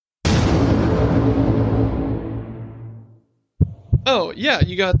Oh, yeah,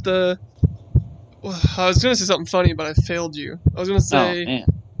 you got the... Well, I was going to say something funny, but I failed you. I was going to Oh, say... man.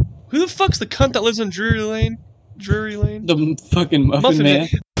 Who the fuck's the cunt that lives on Drury Lane? Drury Lane? The fucking Muffin Man.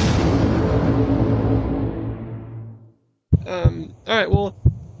 Alright, well,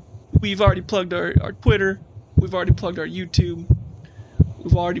 we've already plugged our Twitter. We've already plugged our YouTube.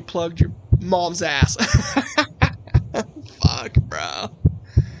 We've already plugged your mom's ass. Fuck, bro.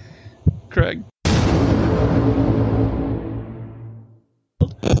 Craig.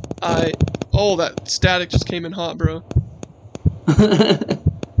 Oh, that static just came in hot, bro.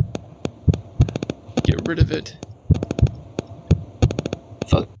 Get rid of it.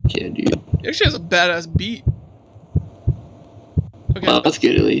 Fuck yeah, dude. It actually has a badass beat. Okay. Well, that's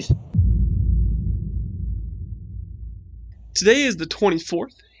good at least. Today is the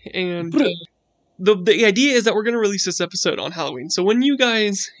 24th, and the idea is that we're going to release this episode on Halloween. So when you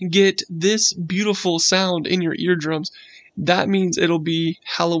guys get this beautiful sound in your eardrums, that means it'll be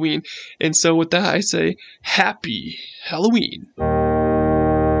Halloween. And so with that, I say, Happy Halloween.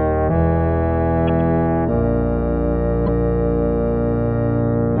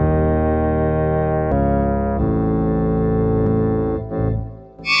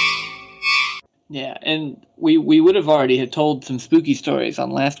 Yeah, and we would have already had told some spooky stories on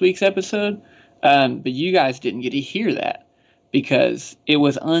last week's episode, but you guys didn't get to hear that because it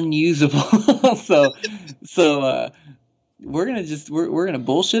was unusable. so we're gonna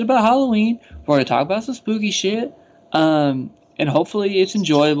bullshit about Halloween. We're gonna talk about some spooky shit, and hopefully it's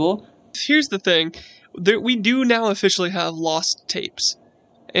enjoyable. Here's the thing: we do now officially have lost tapes,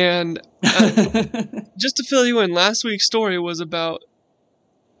 and just to fill you in, last week's story was about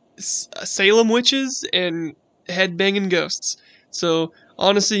Salem witches and headbanging ghosts. So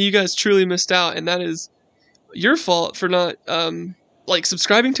honestly, you guys truly missed out, and that is your fault for not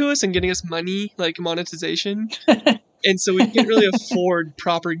subscribing to us and getting us money, like monetization. And so we can't really afford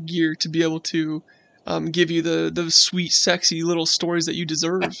proper gear to be able to give you the sweet, sexy little stories that you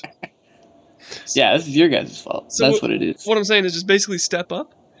deserve. Yeah, this is your guys' fault. So that's what it is. What I'm saying is just basically step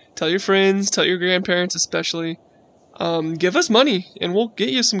up, tell your friends, tell your grandparents especially. Give us money, and we'll get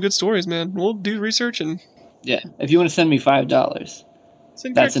you some good stories, man. We'll do research and... Yeah, if you want to send me $5,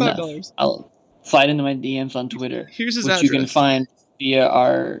 that's enough. $5. I'll slide into my DMs on Twitter, Here's his which address. you can find via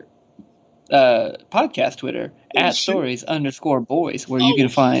our podcast Twitter, @stories_boys, where you can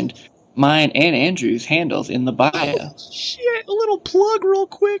find mine and Andrew's handles in the bio. Oh, shit, a little plug real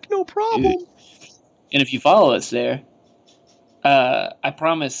quick, no problem. Dude. And if you follow us there, I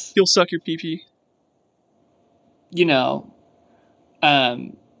promise... You'll suck your pee-pee. You know,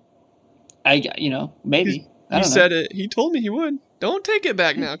 maybe. You said it. He told me he would. Don't take it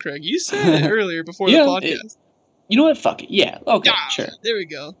back now, Craig. You said it earlier before the podcast. You know what? Fuck it. Yeah. Okay, sure. There we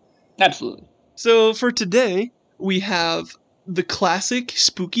go. Absolutely. So for today, we have the classic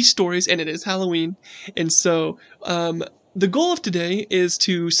spooky stories, and it is Halloween. And so the goal of today is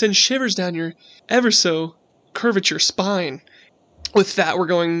to send shivers down your ever so curvature spine. With that, we're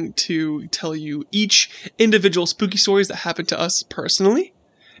going to tell you each individual spooky stories that happened to us personally,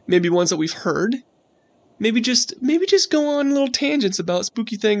 maybe ones that we've heard, maybe just go on little tangents about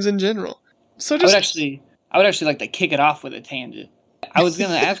spooky things in general. So I would actually like to kick it off with a tangent. I was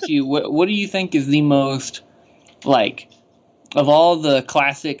going to ask you, what do you think is the most, of all the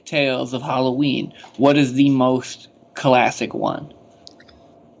classic tales of Halloween, what is the most classic one?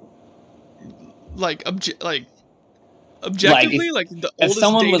 Objectively, the oldest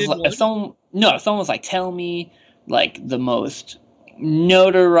dated one? If someone was like, tell me, the most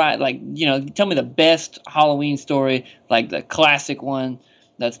notoriety, tell me the best Halloween story, the classic one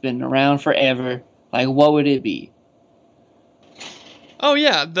that's been around forever, what would it be? Oh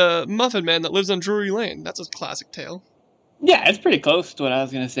yeah, the Muffin Man that lives on Drury Lane. That's a classic tale. Yeah, it's pretty close to what I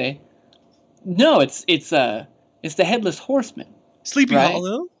was gonna say. No, it's the Headless Horseman. Sleepy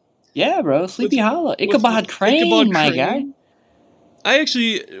Hollow? Yeah, bro, Sleepy Hollow. Ichabod Crane, my guy. I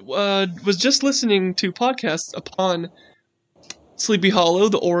actually was just listening to podcasts upon Sleepy Hollow,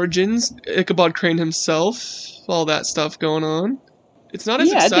 the origins, Ichabod Crane himself, all that stuff going on. It's not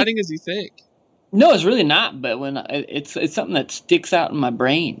as exciting as you think. No, it's really not. But when it's something that sticks out in my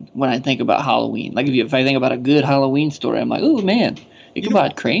brain when I think about Halloween. If I think about a good Halloween story, I'm like, oh man,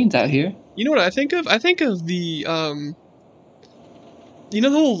 Ichabod Crane's out here. You know what I think of? I think of the the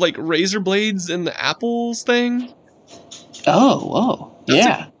whole razor blades in the apples thing? Oh,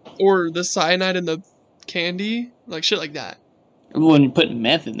 yeah. Or the cyanide in the candy, shit like that. When you're putting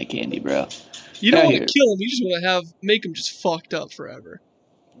meth in the candy, bro. You don't want to kill them, you just want to make them just fucked up forever.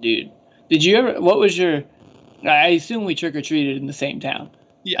 Dude, what was your... I assume we trick-or-treated in the same town.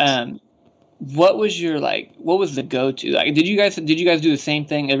 Yes. what was the go-to? Like, did you guys do the same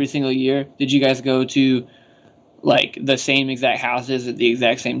thing every single year? Did you guys go to like the same exact houses at the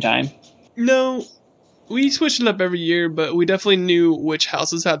exact same time? No, we switched it up every year, but we definitely knew which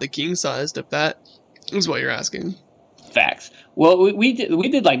houses had the king sized, if that is what you're asking. Facts. Well, we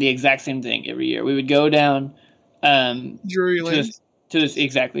did like the exact same thing every year. We would go down Drury Lane.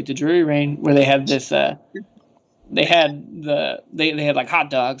 to Drury Lane, where they had this they had like hot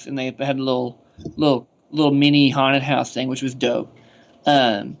dogs, and they had a little mini haunted house thing, which was dope.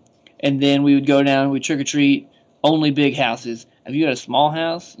 And then we would go down, we trick or treat, only big houses. If you had a small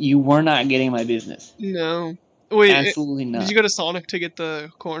house, you were not getting my business. No. Wait, absolutely not. Did you go to Sonic to get the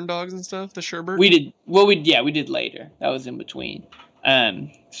corn dogs and stuff, the sherbet? We did. Well, we did later. That was in between.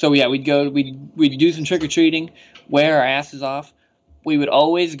 So yeah, we'd do some trick or treating, wear our asses off. We would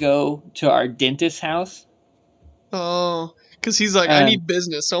always go to our dentist's house. Oh, because he's like, I need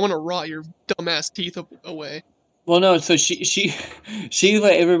business, so I want to rot your dumbass teeth away. Well, no. So she's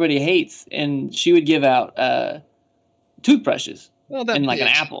what everybody hates, and she would give out toothbrushes and like an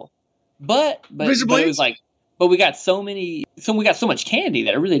apple. But it was like. But we got so much candy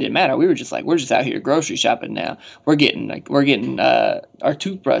that it really didn't matter. We were just like, we're just out here grocery shopping now. We're getting our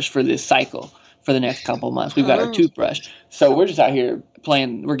toothbrush for this cycle for the next couple of months. We've got our toothbrush, so we're just out here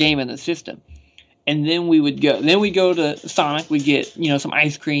playing. We're gaming the system, and then we'd go to Sonic. We'd get some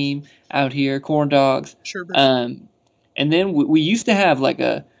ice cream out here, corn dogs. Sure. And then we used to have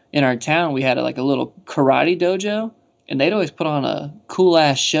in our town we had a little karate dojo, and they'd always put on a cool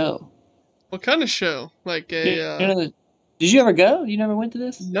ass show. What kind of show? Like a? Did you ever go? You never went to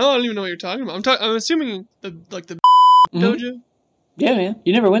this? No, I don't even know what you're talking about. I'm assuming the dojo. Yeah, man.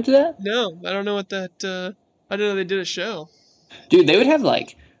 You never went to that? No, I don't know what that. I didn't know they did a show. Dude, they would have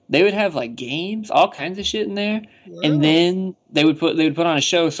games, all kinds of shit in there, wow. And then they would put on a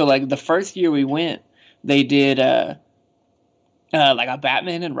show. So like the first year we went, they did like a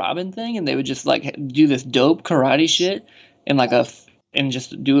Batman and Robin thing, and they would just like do this dope karate shit and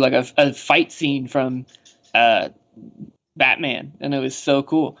just do like a fight scene from Batman, and it was so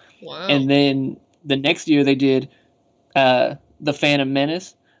cool. Wow. And then the next year they did the Phantom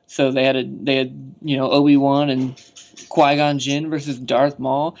Menace. So they had Obi-Wan and Qui-Gon Jinn versus Darth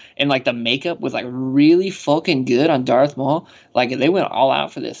Maul, and like the makeup was like really fucking good on Darth Maul. Like they went all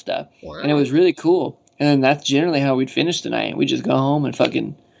out for this stuff. Wow. And it was really cool. And then that's generally how we'd finish the night. We'd just go home and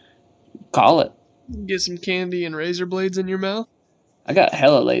fucking call it. Get some candy and razor blades in your mouth. I got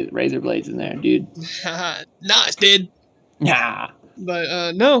hella razor blades in there, dude. Nice, dude. Nah.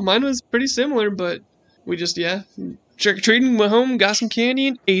 But no, mine was pretty similar, but we just trick-or-treating, went home, got some candy,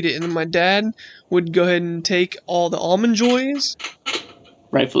 and ate it. And then my dad would go ahead and take all the Almond Joys.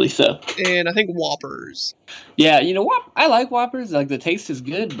 Rightfully so. And I think Whoppers. Yeah, I like Whoppers. Like the taste is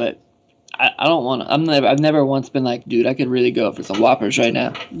good, but I don't want to. I've never once been like, dude, I could really go for some Whoppers right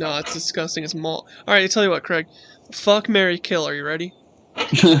now. No, it's disgusting. It's malt. All right, I tell you what, Craig. Fuck, marry, kill. Are you ready?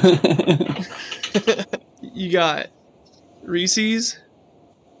 You got Reese's,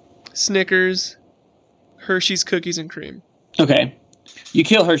 Snickers, Hershey's Cookies and Cream. Okay. You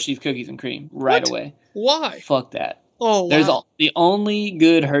kill Hershey's Cookies and Cream right away. Why? Fuck that. Oh, wow. The only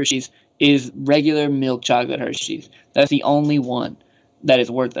good Hershey's is regular milk chocolate Hershey's. That's the only one that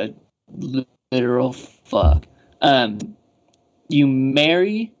is worth a literal fuck. You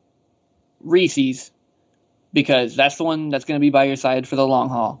marry Reese's because that's the one that's going to be by your side for the long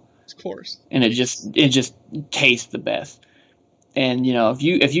haul. Of course. And it just tastes the best. And if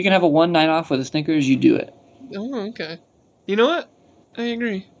you can have a one night off with a Snickers, you do it. Oh, okay. You know what? I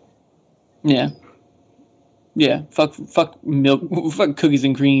agree. Yeah. Yeah. Fuck milk. Fuck cookies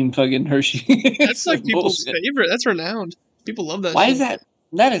and cream. Fucking Hershey. That's like people's favorite. That's renowned. People love that. Why is that?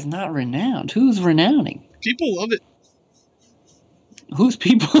 That is not renowned. Who's renowning? People love it. Who's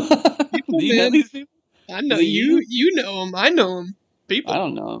people? People, do you know these people? I know you. You know them. I know them. People. I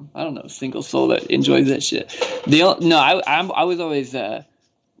don't know them. I don't know a single soul that enjoys that shit. I was always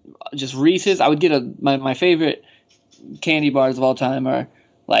just Reese's. I would get my favorite candy bars of all time are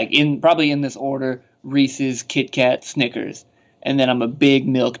like probably in this order: Reese's, Kit Kat, Snickers, and then I'm a big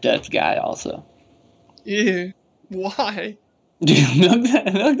Milk Duds guy also. Yeah. Why? Dude, Milk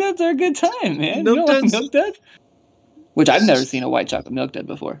Duds are a good time, man. Milk Duds? Which I've never seen a white chocolate Milk Dud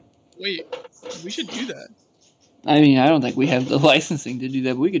before. Wait, we should do that. I mean, I don't think we have the licensing to do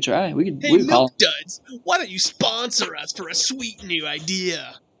that, but we could try. We could Milk Duds, why don't you sponsor us for a sweet new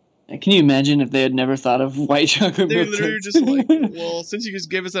idea? Can you imagine if they had never thought of white chocolate Milk Duds? They're just like, well, since you just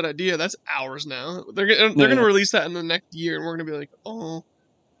gave us that idea, that's ours now. They're gonna release that in the next year, and we're gonna be like, oh.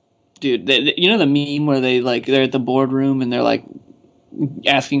 Dude, you know the meme where they're at the boardroom and they're like,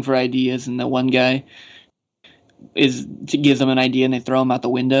 asking for ideas, and the one guy gives them an idea and they throw them out the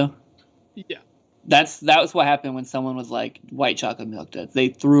window. Yeah. That was what happened when someone was like white chocolate milk duds. They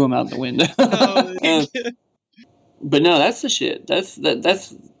threw them out the window. But no, that's the shit. That's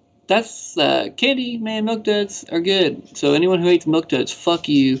candy, man. Milk duds are good. So anyone who hates milk duds, fuck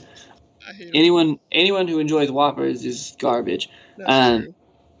you. I hate Anyone who enjoys Whoppers is garbage. That's true.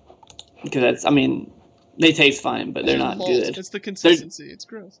 Because they taste fine, but they're not good. It's the consistency. It's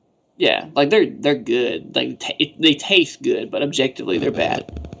gross. Yeah, like they're good. Like they taste good, but objectively they're bad.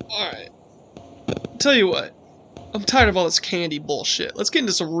 All right. Tell you what, I'm tired of all this candy bullshit. Let's get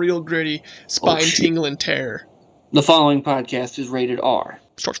into some real gritty, spine-tingling terror. The following podcast is rated R.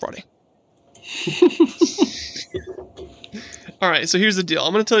 Starts Friday. All right, so here's the deal.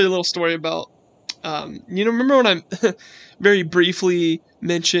 I'm going to tell you a little story about, remember when I very briefly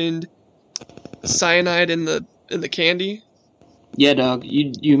mentioned cyanide in the candy? Yeah, dog.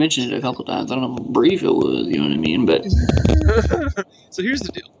 You mentioned it a couple times. I don't know how brief it was, you know what I mean? But so here's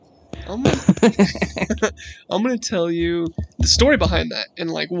the deal. I'm gonna tell you the story behind that and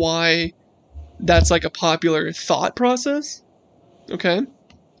like why that's like a popular thought process. Okay.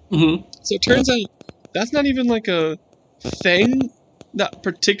 Mm-hmm. So it turns out that's not even like a thing that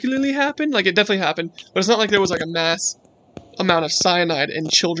particularly happened. Like it definitely happened, but it's not like there was like a mass amount of cyanide in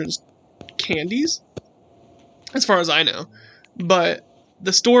children's candies, as far as I know. But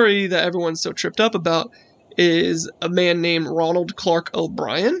the story that everyone's so tripped up about is a man named Ronald Clark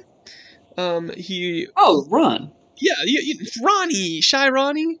O'Brien. Ron. Yeah, Ronnie, Shy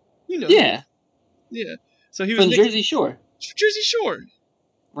Ronnie, you know. Yeah. So he was from Jersey Shore. Jersey Shore.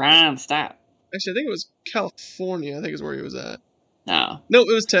 Ron, stop. Actually, I think it was California. I think is where he was at. No,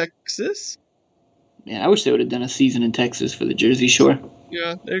 it was Texas. Yeah, I wish they would have done a season in Texas for the Jersey Shore.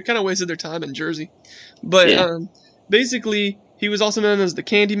 Yeah, they kind of wasted their time in Jersey. But basically, he was also known as the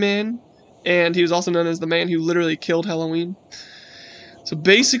Candyman, and he was also known as the man who literally killed Halloween. So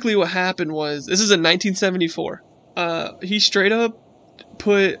basically what happened was, this is in 1974, he straight up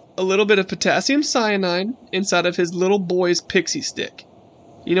put a little bit of potassium cyanide inside of his little boy's pixie stick.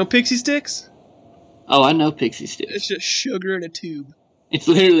 You know pixie sticks? Oh, I know pixie sticks. It's just sugar in a tube. It's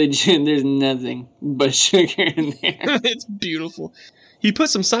literally, there's nothing but sugar in there. It's beautiful. He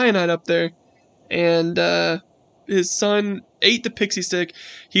put some cyanide up there, and his son ate the pixie stick.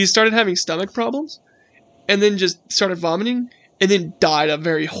 He started having stomach problems, and then just started vomiting, and then died a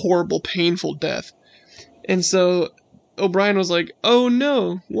very horrible, painful death. And so O'Brien was like, oh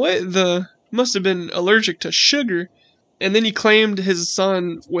no, what the? Must have been allergic to sugar. And then he claimed his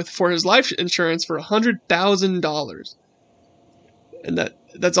son for his life insurance for $100,000. And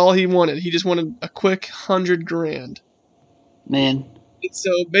that's all he wanted. He just wanted a quick $100,000. Man. And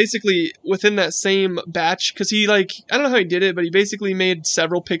so basically, within that same batch, because he I don't know how he did it, but he basically made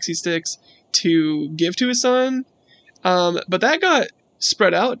several pixie sticks to give to his son. But that got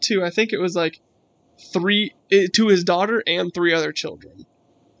spread out to, I think it was like 3 to his daughter and 3 other children.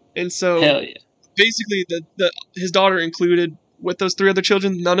 And so hell yeah. Basically his daughter included with those 3 other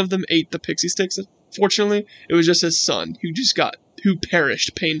children. None of them ate the pixie sticks, fortunately. It was just his son who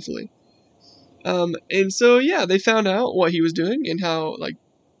perished painfully. And so yeah, they found out what he was doing and how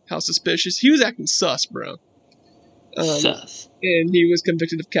suspicious. He was acting sus, bro. Sus. And he was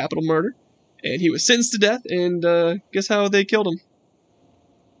convicted of capital murder. And he was sentenced to death, and guess how they killed him?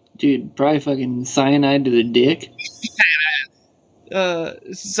 Dude, probably fucking cyanide to the dick.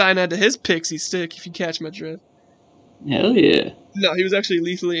 Cyanide to his pixie stick, if you catch my drift. Hell yeah. No, he was actually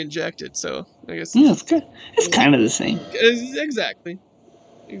lethally injected, so I guess... Yeah, it's kind of the same. Exactly.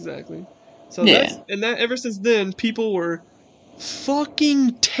 So ever since then, people were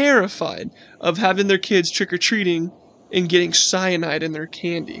fucking terrified of having their kids trick-or-treating and getting cyanide in their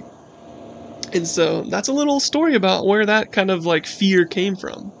candy. And so that's a little story about where that kind of fear came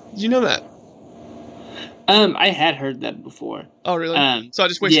from. Did you know that? I had heard that before. Oh, really? So I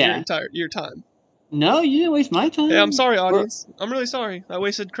just wasted your time. No, you didn't waste my time. Yeah, I'm sorry, audience. I'm really sorry. I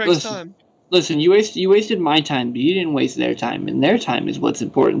wasted Craig's time. Listen, you wasted my time, but you didn't waste their time, and their time is what's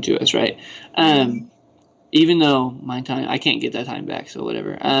important to us, right? Even though my time, I can't get that time back, so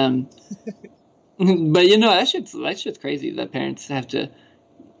whatever. But that shit's crazy that parents have to.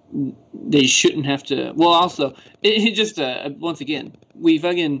 They shouldn't have to. Well, also, it just once again,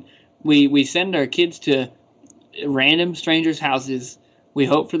 we send our kids to random strangers' houses. We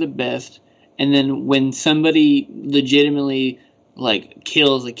hope for the best, and then when somebody legitimately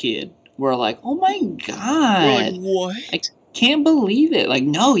kills a kid, we're like, "Oh my god!" We're like, what? I can't believe it.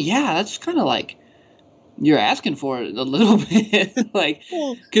 No, yeah, that's kind of you're asking for it a little bit,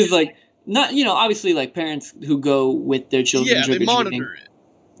 because not, obviously like parents who go with their children Yeah, they trick or treating. monitor it.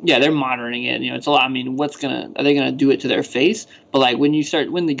 Yeah, they're monitoring it. It's a lot. I mean, are they gonna do it to their face? But like when your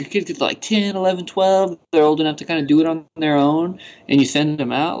kids get to like 10, 11, 12, they're old enough to kind of do it on their own, and you send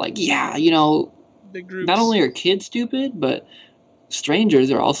them out, like, yeah, Big groups. not only are kids stupid, but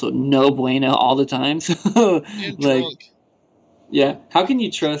strangers are also no bueno all the time. So And like, drunk. yeah, how can you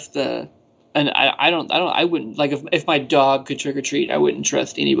trust? And I wouldn't, like, if my dog could trick or treat, I wouldn't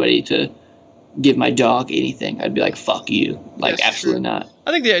trust anybody to give my dog anything. I'd be like, fuck you. Like, That's absolutely true. not.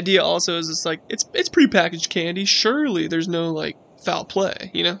 I think the idea also is it's like it's prepackaged candy. Surely there's no like foul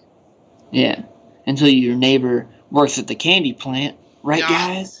play, Yeah. Until your neighbor works at the candy plant. Right, Yeah.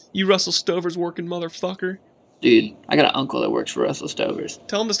 guys? You Russell Stover's working motherfucker. Dude, I got an uncle that works for Russell Stover's.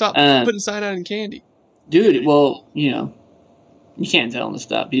 Tell him to stop putting cyanide in candy. Dude, well, you can't tell him to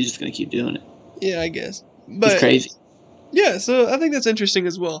stop. He's just going to keep doing it. Yeah, I guess. But He's crazy. yeah, so I think that's interesting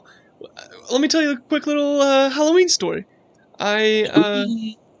as well. Let me tell you a quick little Halloween story.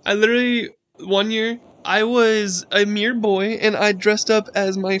 I literally, one year, I was a mere boy, and I dressed up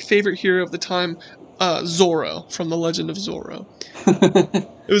as my favorite hero of the time, Zorro, from The Legend of Zorro.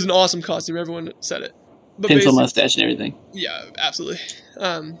 It was an awesome costume, everyone said it. But Pencil mustache and everything. Yeah, absolutely.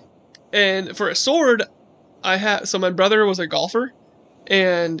 And for a sword, so my brother was a golfer,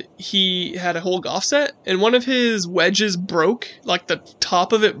 and he had a whole golf set, and one of his wedges broke, like the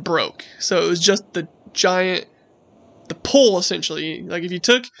top of it broke. So it was just the pole, essentially. Like if you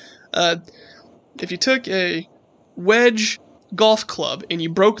took a wedge golf club and you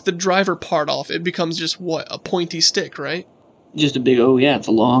broke the driver part off, it becomes just a pointy stick, right? Just a big, it's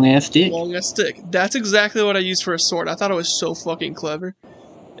a long ass stick. Long ass stick. That's exactly what I used for a sword. I thought it was so fucking clever.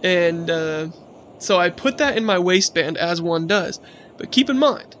 And so I put that in my waistband, as one does. But keep in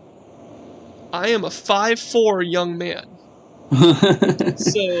mind, I am a 5'4" young man.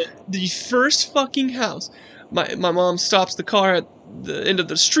 So the first fucking house, my mom stops the car at the end of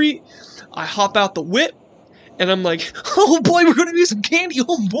the street. I hop out the whip, and I'm like, oh boy, we're gonna do some candy,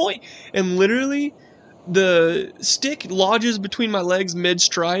 oh boy. And literally, the stick lodges between my legs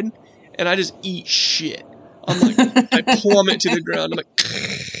mid-stride, and I just eat shit. I'm like, I plummet to the ground. I'm like,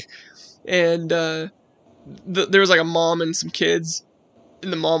 and there was like a mom and some kids,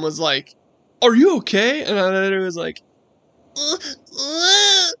 and the mom was like, "Are you okay?" And I literally was like,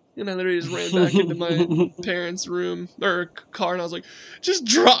 and I literally just ran back into my parents' room or car, and I was like, "Just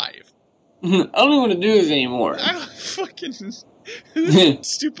drive." I don't want to do this anymore. I fucking whose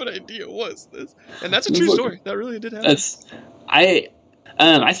stupid idea was this? And that's a true story. That really did happen.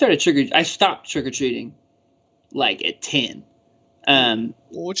 I stopped trick or treating like at 10.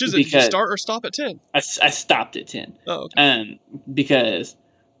 Which is it? Did you start or stop at 10? I stopped at 10. Oh, okay. Because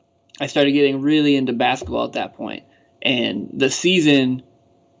I started getting really into basketball at that point, and the season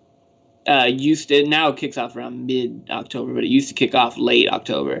now it kicks off around mid-October, but it used to kick off late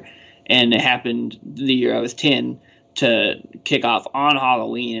October, and it happened the year I was 10 to kick off on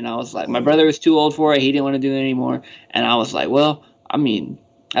Halloween, and I was like, my brother was too old for it, he didn't want to do it anymore, and I was like, well, I mean,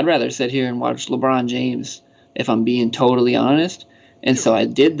 I'd rather sit here and watch LeBron James, if I'm being totally honest. And so I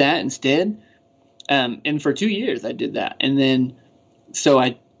did that instead. And for 2 years I did that. And then,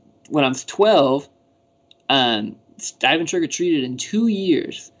 when I was 12, I haven't trick-or-treated in 2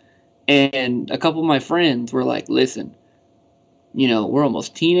 years. And a couple of my friends were like, listen, we're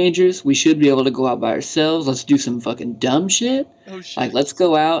almost teenagers. We should be able to go out by ourselves. Let's do some fucking dumb shit. Oh, shit. Like, let's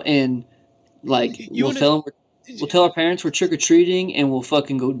go out and, like, we'll tell our parents we're trick-or-treating, and we'll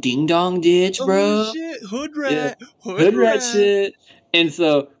fucking go ding-dong ditch, bro. Oh, shit. Hood rat. Yeah. Hood rat shit. And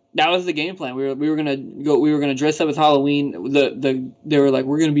so that was the game plan. We were gonna dress up as Halloween. They were like,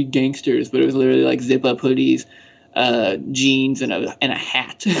 we're gonna be gangsters, but it was literally like zip-up hoodies, jeans, and a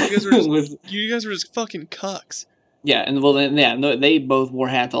hat. You guys were just fucking cucks. Yeah, and they both wore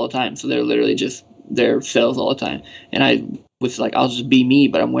hats all the time, so they're literally just their selves all the time. And I was like, I'll just be me,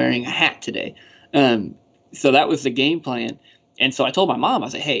 but I'm wearing a hat today. So that was the game plan. And so I told my mom, I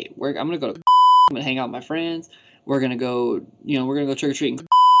said, hey, I'm going to go to I'm going to hang out with my friends. We're going to go trick-or-treating.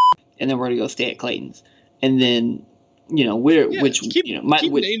 And then we're going to go stay at Clayton's. And then, keep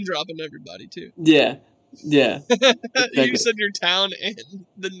name dropping everybody too. Yeah. Yeah. Exactly. You said your town and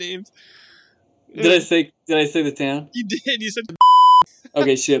the names. Did I say the town? You did. You said.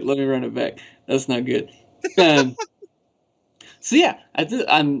 Okay, shit. Let me run it back. That's not good. So yeah, I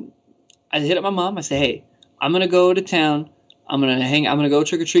hit up my mom. I said, hey, I'm gonna go to town. I'm gonna go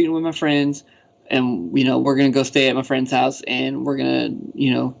trick or treating with my friends, and we're gonna go stay at my friend's house, and we're gonna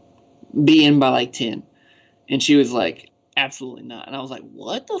be in by like 10. And she was like, absolutely not. And I was like,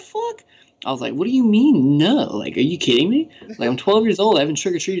 what the fuck? I was like, what do you mean no? Like, are you kidding me? Like, I'm 12 years old. I haven't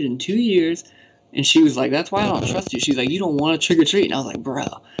trick-or-treated in 2 years. And she was like, that's why I don't trust you. She's like, you don't want to trick-or-treat. And I was like, bro,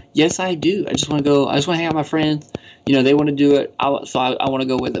 yes, I do. I just want to go. I just want to hang out with my friends. You know, they want to do it. So I want to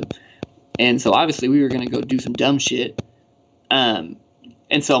go with them. And so obviously we were going to go do some dumb shit. And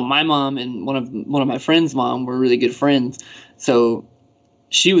so my mom and one of my friends' mom were really good friends. So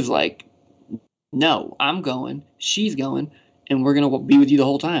she was like, no, I'm going. She's going. And we're going to be with you the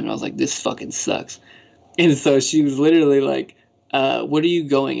whole time. And I was like, this fucking sucks. And so she was literally like, what are you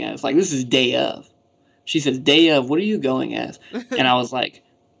going as? Like, this is day of. She says, day of, what are you going as? And I was like,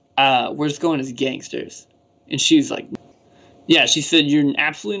 we're just going as gangsters. And she's like, yeah, she said, you're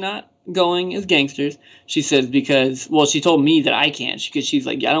absolutely not going as gangsters. She says, because, well, she told me that I can't. Because she's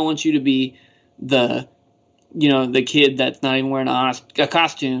like, I don't want you to be the kid that's not even wearing a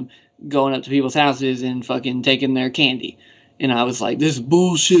costume going up to people's houses and fucking taking their candy. And I was like, this is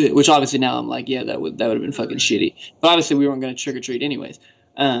bullshit. Which obviously now I'm like, yeah, that would have been fucking shitty. But obviously we weren't going to trick or treat anyways.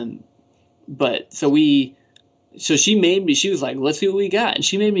 But so she made me. She was like, let's see what we got. And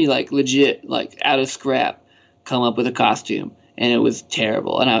she made me like legit, like out of scrap, come up with a costume, and it was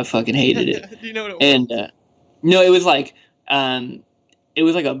terrible, and I fucking hated it. Do you know what it was? And no, it was like it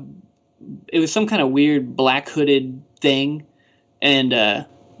was some kind of weird black hooded thing, and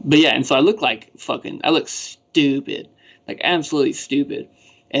but yeah, and so I looked stupid. Like absolutely stupid.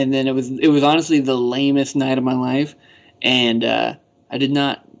 And then it was honestly the lamest night of my life, and I did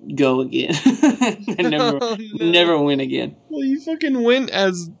not go again. I never went again. Well, you fucking went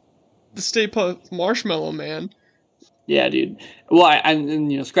as the Stay Puft Marshmallow Man. Yeah, dude. Well,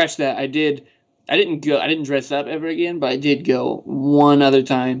 I scratch that. I didn't dress up ever again, but I did go one other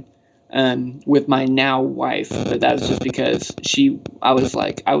time with my now wife, but that was just because I was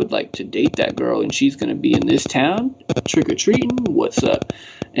like, I would like to date that girl, and she's going to be in this town trick-or-treating. What's up?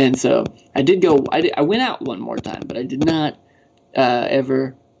 And so I did go. I went out one more time, but I did not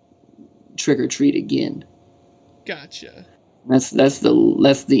ever trick-or-treat again. Gotcha. That's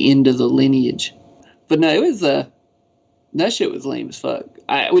the end of the lineage. But no, it was that shit was lame as fuck.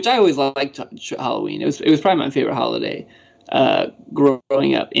 Which I always liked Halloween. It was probably my favorite holiday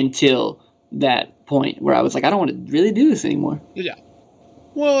growing up until that point where I was like, I don't want to really do this anymore. Yeah.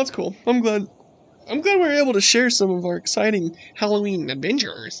 Well, that's cool. I'm glad we were able to share some of our exciting Halloween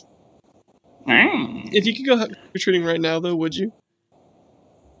adventures. If you could go trick-or-treating right now, though, would you?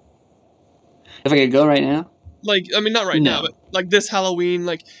 If I could go right now? Like, I mean, not right now, but like this Halloween,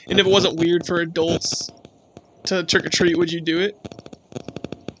 like, and if it wasn't weird for adults to trick-or-treat, would you do it?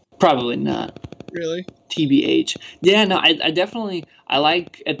 Probably not. Really? TBH. Yeah, no, I definitely, I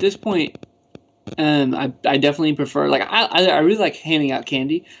like, at this point, I definitely prefer, like, I really like handing out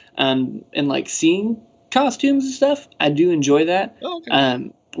candy, and like seeing costumes and stuff. I do enjoy that. Oh,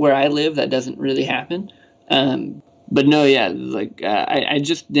 okay. Where I live, that doesn't really happen. But no, yeah, like, I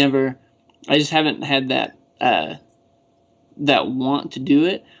just haven't had that want to do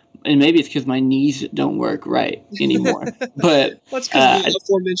it. And maybe it's because my knees don't work right anymore. But that's because of the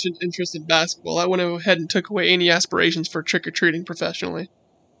aforementioned interest in basketball. I went ahead and took away any aspirations for trick-or-treating professionally.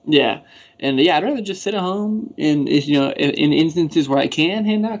 Yeah. And yeah, I'd rather just sit at home and, in instances where I can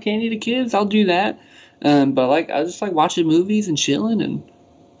hand out candy to kids, I'll do that. But like, I just like watching movies and chilling, and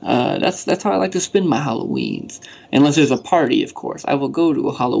that's how I like to spend my Halloweens. Unless there's a party, of course. I will go to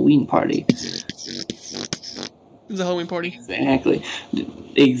a Halloween party. It's a Halloween party.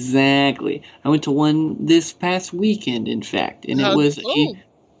 Exactly. I went to one this past weekend, in fact, and it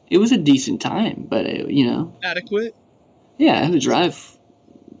was a decent time, but adequate. Yeah, I had to drive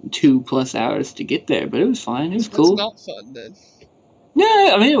 2+ hours to get there, but it was fine. It was cool. That's not fun, then.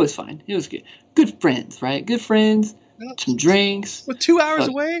 Yeah, I mean, it was fine. It was good. Good friends, right? Good friends. Some drinks. With 2 hours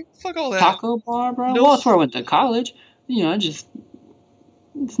away? Fuck all that. Taco bar, bro. No. Well, that's where I went to college. It's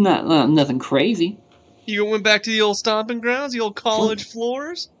not nothing crazy. You went back to the old stomping grounds, the old college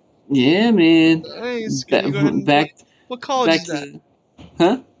floors? Yeah, man. Nice. What college is that?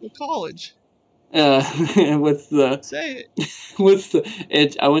 Huh? What college? What's the... Say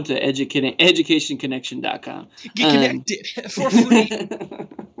it. I went to educationconnection.com. Get connected for free.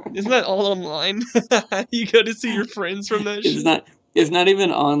 Isn't that all online? You go to see your friends from that shit? It's not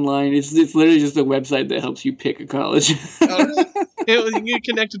even online. It's literally just a website that helps you pick a college. Oh, really? You can get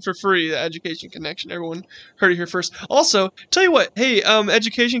connected for free. The Education Connection. Everyone heard it here first. Also, tell you what. Hey,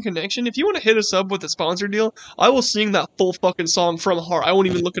 Education Connection. If you want to hit us up with a sponsor deal, I will sing that full fucking song from heart. I won't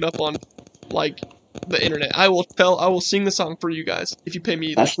even look it up on like the internet. I will sing the song for you guys if you pay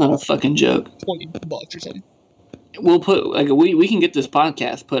me. That's not a fucking joke. $20 or something. We'll put we can get this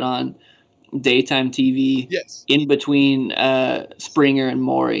podcast put on daytime TV Yes. in between Springer and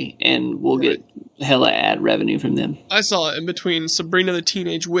Maury, and we'll get hella ad revenue from them. I saw it in between Sabrina the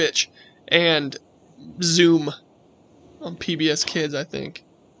Teenage Witch and Zoom on PBS Kids, I think.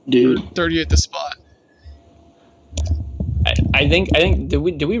 Dude, 38 The Spot. I think did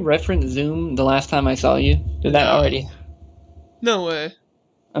we reference Zoom the last time I saw you? Did that already? No way.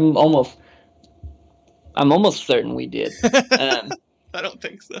 I'm almost certain we did. I don't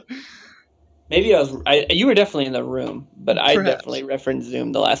think so. Maybe you were definitely in the room, but I definitely referenced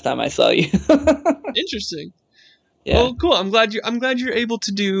Zoom the last time I saw you. Interesting. Yeah. Well, cool. I'm glad you're able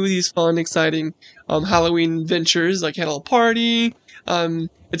to do these fun, exciting Halloween ventures, like had a little party.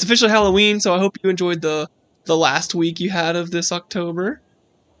 It's officially Halloween, so I hope you enjoyed the last week you had of this October.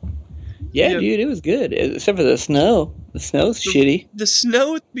 Yeah, dude, it was good, except for the snow. The snow's shitty. The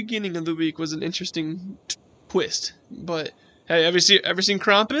snow at the beginning of the week was an interesting twist. But hey, ever seen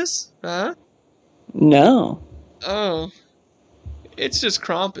Krampus? Huh? No. Oh, it's just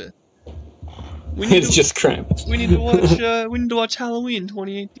Krampus. Just Krampus. We need to watch. We need to watch Halloween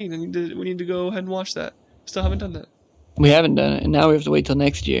 2018. We need to go ahead and watch that. Still haven't done that. We haven't done it, and now we have to wait till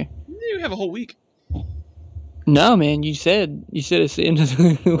next year. We have a whole week. No, man, you said it's the end of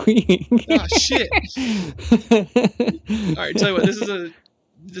the week. Ah, shit. All right, tell you what.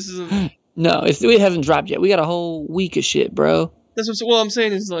 This is a. No, it hasn't dropped yet. We got a whole week of shit, bro. That's what I'm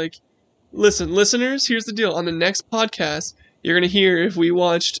saying is like, listen, listeners. Here's the deal. On the next podcast, you're gonna hear if we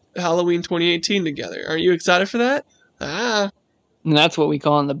watched Halloween 2018 together. Aren't you excited for that? Ah. And that's what we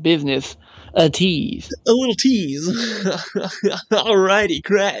call in the business a tease. A little tease. Alrighty,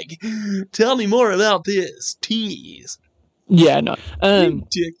 Craig. Tell me more about this tease. Yeah, no.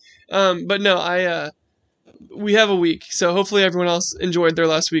 But no, we have a week, so hopefully everyone else enjoyed their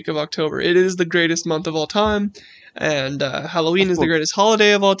last week of October. It is the greatest month of all time, and Halloween is the greatest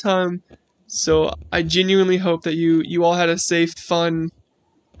holiday of all time. So I genuinely hope that you all had a safe, fun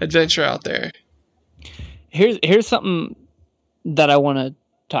adventure out there. Here's something that I want to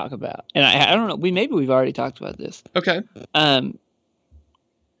talk about, and I don't know. We've already talked about this. Okay.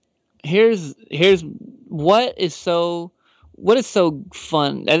 Here's what is so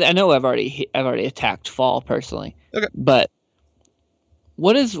fun. I know I've already attacked fall personally. Okay. But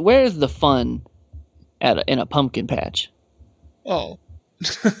where is the fun in a pumpkin patch? Oh.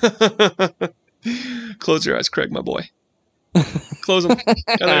 Close your eyes, Craig, my boy. Close them.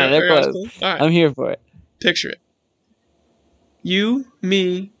 They're closed. All right. I'm here for it. Picture it. You,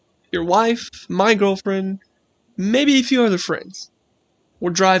 me, your wife, my girlfriend, maybe a few other friends.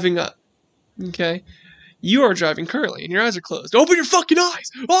 We're driving up. Okay? You are driving currently, and your eyes are closed. Open your fucking eyes!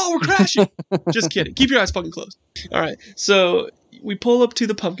 Oh, we're crashing! Just kidding. Keep your eyes fucking closed. Alright, so we pull up to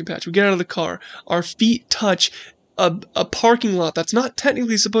the pumpkin patch. We get out of the car. Our feet touch a parking lot that's not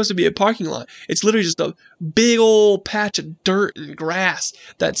technically supposed to be a parking lot. It's literally just a big old patch of dirt and grass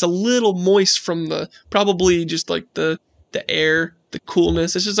that's a little moist from probably just like the air, the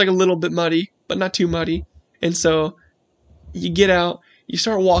coolness. It's just like a little bit muddy, but not too muddy. And so you get out, you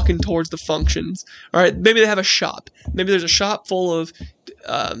start walking towards the functions. All right, maybe they have a shop. Maybe there's a shop full of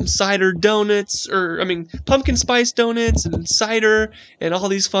cider donuts, pumpkin spice donuts and cider and all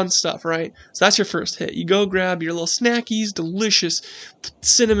these fun stuff, right? So that's your first hit. You go grab your little snackies, delicious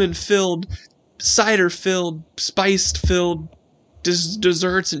cinnamon-filled, cider-filled, spiced-filled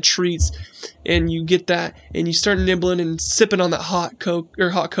desserts and treats, and you get that, and you start nibbling and sipping on that hot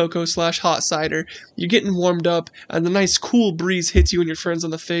cocoa / hot cider. You're getting warmed up, and the nice cool breeze hits you and your friends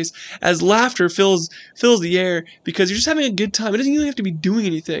on the face as laughter fills the air because you're just having a good time. It doesn't even have to be doing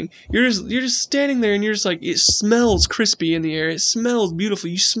anything. You're just standing there, and you're just like, it smells crispy in the air. It smells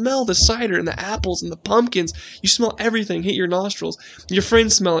beautiful. You smell the cider and the apples and the pumpkins. You smell everything hit your nostrils. Your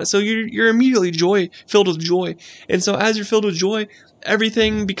friends smell it, so you're immediately filled with joy. And so as you're filled with joy,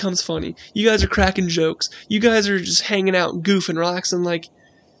 everything becomes funny. You guys are cracking jokes. You guys are just hanging out and goofing, relaxing like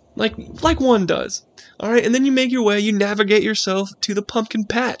one does. Alright, and then you make your way, you navigate yourself to the pumpkin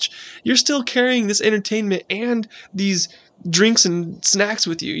patch. You're still carrying this entertainment and these drinks and snacks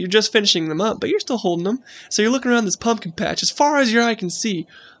with you. You're just finishing them up, but you're still holding them. So you're looking around this pumpkin patch. As far as your eye can see,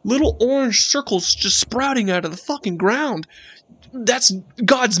 little orange circles just sprouting out of the fucking ground. That's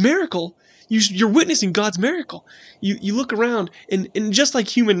God's miracle. You're witnessing God's miracle. You look around, and just like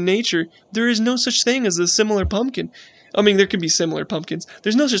human nature, there is no such thing as a similar pumpkin. I mean, there could be similar pumpkins.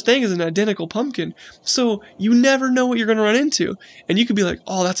 There's no such thing as an identical pumpkin. So you never know what you're going to run into. And you could be like,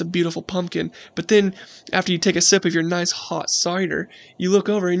 oh, that's a beautiful pumpkin. But then after you take a sip of your nice hot cider, you look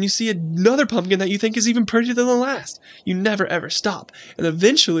over and you see another pumpkin that you think is even prettier than the last. You never ever stop. And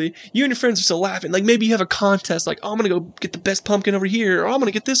eventually, you and your friends are still laughing. Like maybe you have a contest, like, oh, I'm going to go get the best pumpkin over here, or I'm going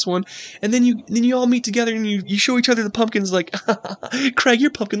to get this one. And then you all meet together and you show each other the pumpkins like, Craig,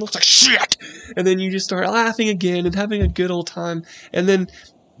 your pumpkin looks like shit. And then you just start laughing again and having a good old time. And then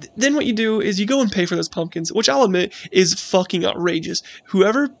what you do is you go and pay for those pumpkins, which I'll admit is fucking outrageous.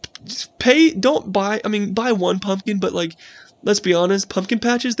 Whoever buy one pumpkin, but like, let's be honest, pumpkin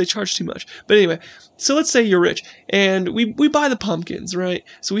patches, they charge too much. But anyway, so let's say you're rich, and we buy the pumpkins, right?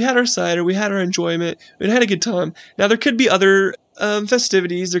 So we had our cider, we had our enjoyment, we had a good time. Now there could be other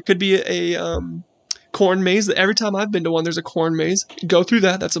festivities, there could be a corn maze. Every time I've been to one, there's a corn maze. Go through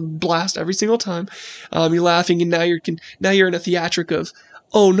that. That's a blast every single time. You're laughing, and now you're in a theatric of,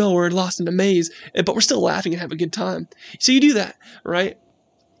 oh no, we're lost in a maze, but we're still laughing and having a good time. So you do that, right?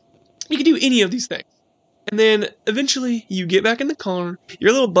 You can do any of these things. And then eventually you get back in the car.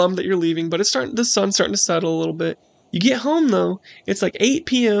 You're a little bummed that you're leaving, but the sun's starting to settle a little bit. You get home though. It's like 8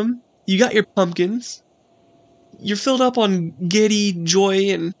 p.m. You got your pumpkins. You're filled up on giddy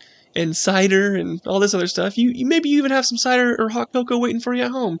joy and cider and all this other stuff. You maybe you even have some cider or hot cocoa waiting for you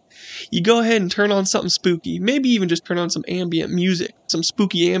at home. You go ahead and turn on something spooky. Maybe even just turn on some ambient music, some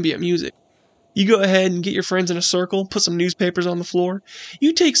spooky ambient music. You go ahead and get your friends in a circle, put some newspapers on the floor.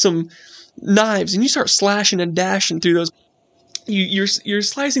 You take some knives and you start slashing and dashing through those. You're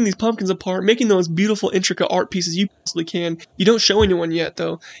slicing these pumpkins apart, making those beautiful, intricate art pieces you possibly can. You don't show anyone yet,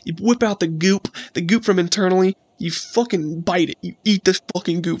 though. You whip out the goop from internally. You fucking bite it. You eat the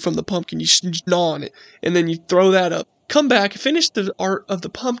fucking goop from the pumpkin. You gnaw on it. And then you throw that up. Come back, finish the art of the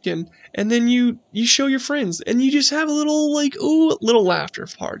pumpkin, and then you show your friends. And you just have a little, little laughter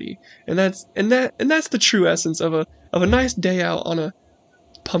party. And that's the true essence of a nice day out on a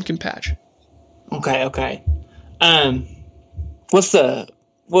pumpkin patch. Okay. What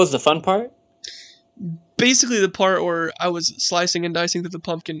was the fun part? Basically the part where I was slicing and dicing through the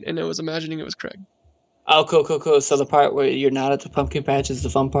pumpkin, and I was imagining it was Craig. Oh, cool. So the part where you're not at the pumpkin patch is the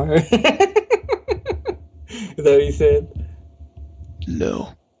fun part? Is that what you said?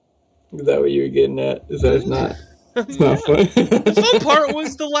 No. Is that what you were getting at? Is that it's not? It's not fun. The fun part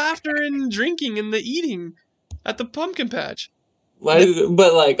was the laughter and drinking and the eating at the pumpkin patch. But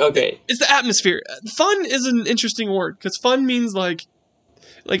okay. It's the atmosphere. Fun is an interesting word, because fun means like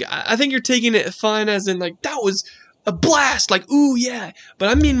I think you're taking it fun as in like, that was a blast, like, ooh, yeah. But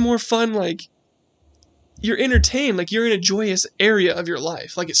I mean more fun like, you're entertained, like you're in a joyous area of your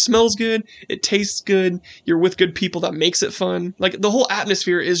life. Like it smells good, it tastes good, you're with good people, that makes it fun. Like the whole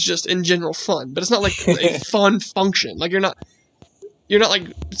atmosphere is just in general fun, but it's not like a fun function. Like you're not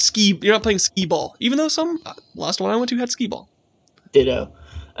playing skee ball. Even though some last one I went to had skee ball. Ditto.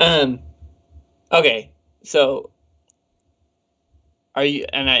 Okay, so are you?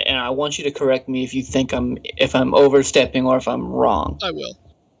 And I want you to correct me if you think if I'm overstepping or if I'm wrong. I will.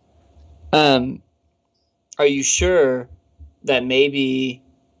 Are you sure that maybe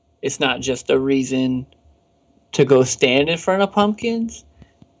it's not just a reason to go stand in front of pumpkins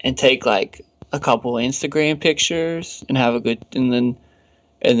and take like a couple Instagram pictures and have a good and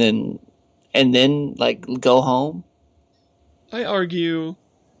then like go home? I argue.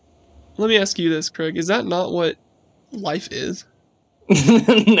 Let me ask you this, Craig. Is that not what life is?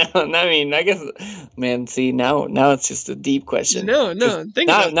 No, I mean, I guess, man. See, now it's just a deep question. No. Think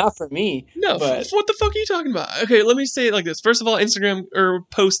about it. Not for me. No, but... what the fuck are you talking about? Okay, let me say it like this. First of all, Instagram or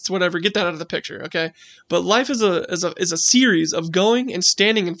posts, whatever, get that out of the picture, okay? But life is a series of going and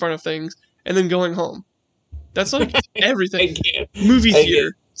standing in front of things and then going home. That's like everything. Movie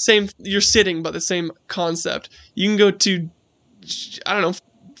theater, same. You're sitting, but the same concept. You can go to, I don't know,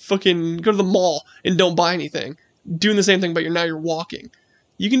 fucking go to the mall and don't buy anything. Doing the same thing, but you're walking.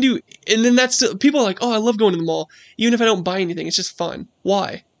 You can do, and then that's still, people are like, oh, I love going to the mall. Even if I don't buy anything, it's just fun.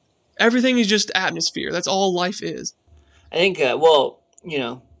 Why? Everything is just atmosphere. That's all life is. I think,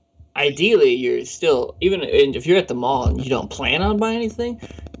 ideally, you're still, even if you're at the mall and you don't plan on buying anything,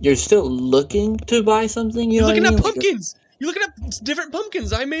 you're still looking to buy something. You're looking at pumpkins. You're looking at different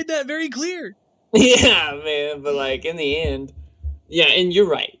pumpkins. I made that very clear. Yeah, man, but like in the end, yeah, and you're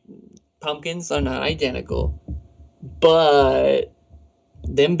right. Pumpkins are not identical. But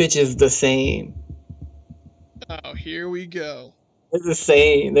them bitches the same. Oh, here we go. They're the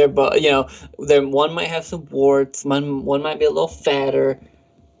same. They're one might have some warts. One might be a little fatter.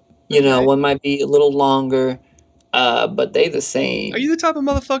 One might be a little longer. but they the same. Are you the type of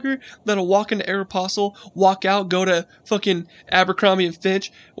motherfucker that'll walk into Aeropostale, walk out, go to fucking Abercrombie and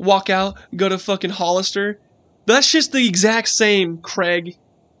Fitch, walk out, go to fucking Hollister? That's just the exact same, Craig.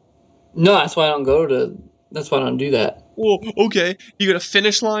 No, that's why I don't go to. That's why I don't do that. Well, okay. You go to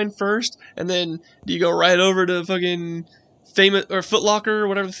Finish Line first, and then you go right over to fucking Famous or Foot Locker or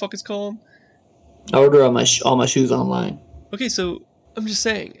whatever the fuck it's called. I order all my shoes online. Okay, so I'm just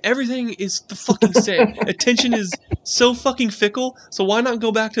saying, everything is the fucking same. Attention is so fucking fickle, so why not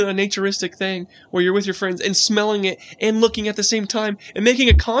go back to a naturistic thing where you're with your friends and smelling it and looking at the same time and making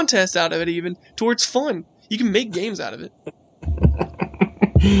a contest out of it even to where it's fun. You can make games out of it.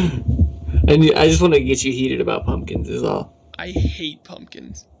 And I just want to get you heated about pumpkins is all. I hate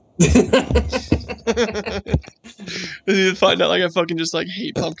pumpkins. I need to find out like I fucking just like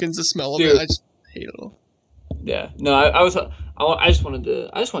hate pumpkins, the smell of it. I just hate it all. Yeah. No, I just want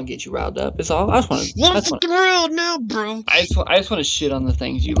to get you riled up. It's all. I just want to. I'm fucking riled now, bro. I just want to shit on the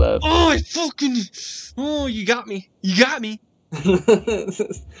things you love. Oh, you got me. You got me.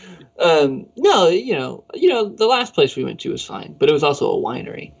 No, you know, the last place we went to was fine, but it was also a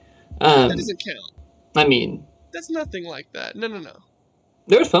winery. That doesn't count. I mean, that's nothing like that. No.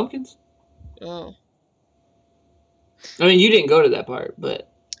 There was pumpkins. Oh. I mean, you didn't go to that part,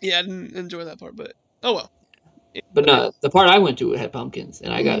 but yeah, I didn't enjoy that part, but oh well. But no, the part I went to had pumpkins,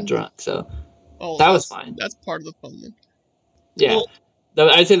 and I got drunk, so that was fine. That's part of the fun then. Yeah,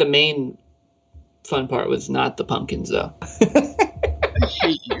 I'd say the main fun part was not the pumpkins, though. I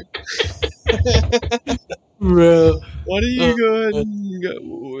hate you. Bro. Why do you go?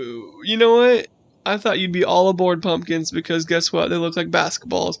 You know what? I thought you'd be all aboard pumpkins because guess what? They look like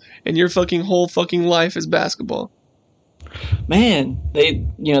basketballs, and your fucking whole fucking life is basketball. Man, they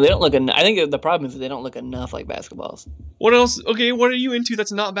don't look. I think the problem is they don't look enough like basketballs. What else? Okay, what are you into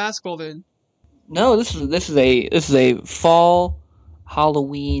that's not basketball then? No, this is a fall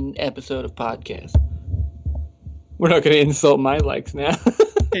Halloween episode of podcast. We're not going to insult my likes now.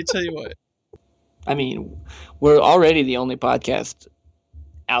 Hey, tell you what. I mean, we're already the only podcast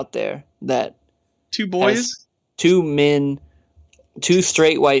out there that two boys, two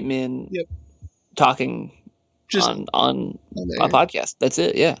straight white men, yep, talking just on a podcast. That's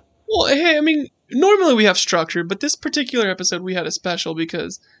it. Yeah. Well, hey, I mean, normally we have structure, but this particular episode we had a special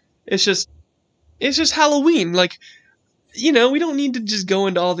because it's just Halloween. Like, you know, we don't need to just go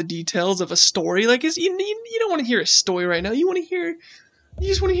into all the details of a story. Like, you don't want to hear a story right now. You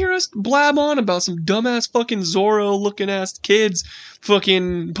just want to hear us blab on about some dumbass fucking Zorro looking ass kids,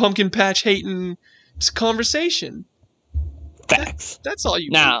 fucking pumpkin patch hating conversation. Facts. That's all you.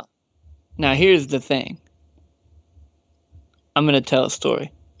 Now here's the thing. I'm gonna tell a story.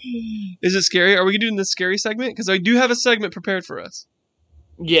 Is it scary? Are we doing the scary segment? Because I do have a segment prepared for us.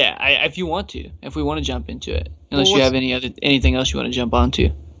 Yeah, if you want to, if we want to jump into it, unless you have anything else you want to jump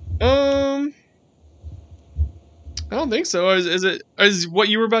onto. I don't think so. Is what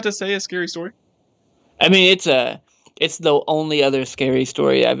you were about to say a scary story? I mean, it's the only other scary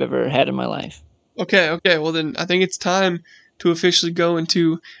story I've ever had in my life. Okay. Well, then I think it's time to officially go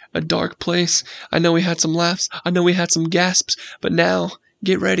into a dark place. I know we had some laughs. I know we had some gasps. But now,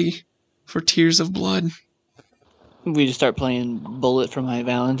 get ready for tears of blood. We just start playing Bullet for My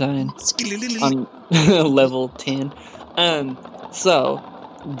Valentine on level 10. So,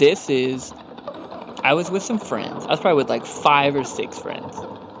 I was with some friends. I was probably with like 5 or 6 friends.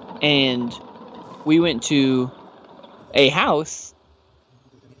 And we went to a house.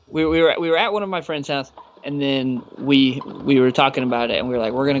 We were at one of my friend's house, and then we were talking about it, and we were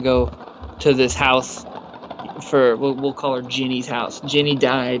like, we're gonna go to this house we'll call her Jenny's house. Jenny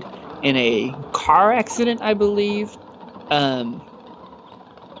died in a car accident, I believe,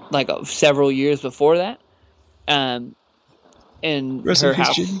 several years before that. And her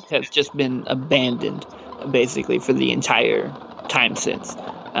house has just been abandoned, basically, for the entire time since.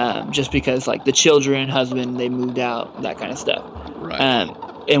 Just because, like, the children, husband, they moved out, that kind of stuff. Right.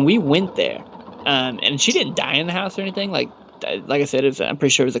 And we went there. And she didn't die in the house or anything. Like I said, I'm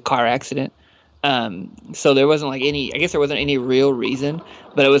pretty sure it was a car accident. So there wasn't there wasn't any real reason,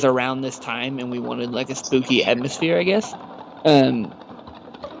 but it was around this time, and we wanted like a spooky atmosphere, I guess.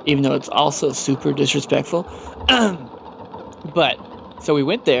 Even though it's also super disrespectful. But so we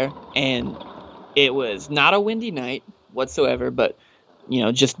went there, and it was not a windy night whatsoever, but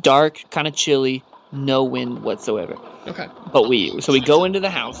just dark, kind of chilly, no wind whatsoever. Okay. But we go into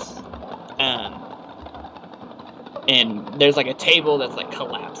the house, and there's like a table that's like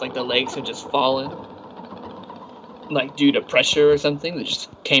collapsed, like the legs have just fallen, like due to pressure or something that just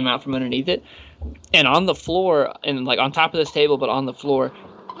came out from underneath it. And on the floor, and like on top of this table, but on the floor,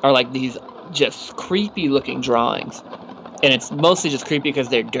 are like these just creepy looking drawings. And it's mostly just creepy because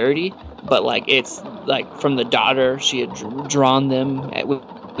they're dirty, but like it's like from the daughter, she had drawn them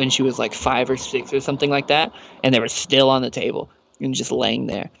when she was like 5 or 6 or something like that, and they were still on the table and just laying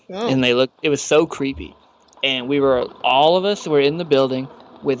there. Oh. And it was so creepy. And all of us were in the building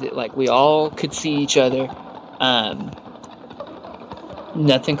with it, like we all could see each other.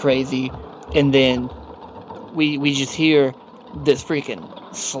 Nothing crazy. And then we just hear this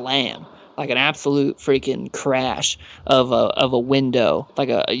freaking slam, like an absolute freaking crash of a window, like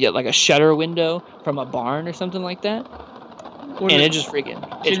a shutter window from a barn or something like that. And it just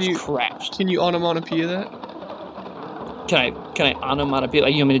crashed. Can you onomatopoeia that? Can I onomatopoeia?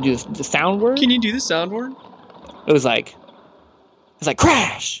 Like, you want me to do the sound word? Can you do the sound word? It's like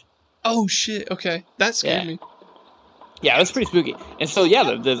crash. Oh shit! Okay, that scared me. Yeah, it was pretty spooky. And so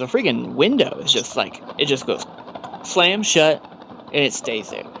the freaking window is just like, it just goes slam shut and it stays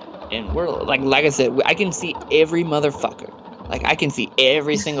there. And we're like I said, I can see every motherfucker. Like I can see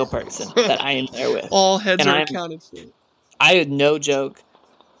every single person that I am there with. All heads are accounted for. I had no joke.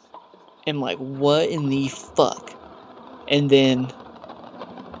 I'm like, what in the fuck? And then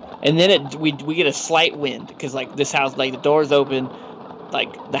we get a slight wind because like this house, like the door's open,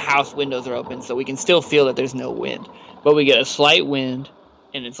 like the house windows are open, so we can still feel that there's no wind. But we get a slight wind,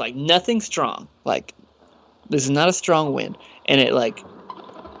 and it's like nothing strong. Like this is not a strong wind, and it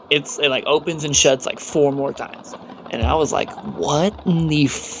opens and shuts like 4 more times. And I was like, what in the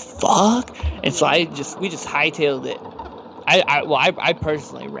fuck? And so we just hightailed it. I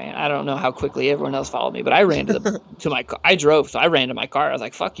personally ran. I don't know how quickly everyone else followed me, but I ran to my car. I drove, so I ran to my car. I was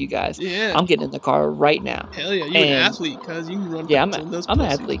like, fuck you guys. Yeah. I'm getting in the car right now. Hell yeah, you're an athlete, cuz. You can run. Yeah, I'm an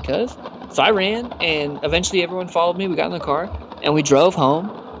athlete, cuz. So I ran, and eventually everyone followed me. We got in the car, and we drove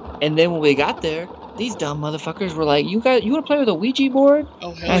home. And then when we got there, these dumb motherfuckers were like, you want to play with a Ouija board?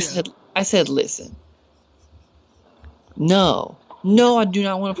 Oh, hell yeah. I said, listen. No, I do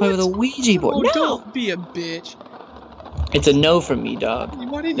not want to play with a Ouija board. Oh, no. Don't be a bitch. It's a no from me, dog.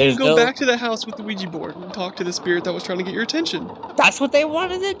 Why didn't you go back to the house with the Ouija board and talk to the spirit that was trying to get your attention? That's what they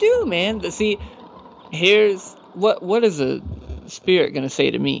wanted to do, man. See, here's what is a spirit gonna say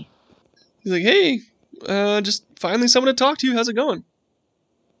to me? He's like, hey, just finally someone to talk to. How's it going?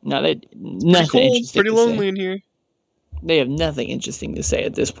 No, nothing interesting. Pretty lonely in here. They have nothing interesting to say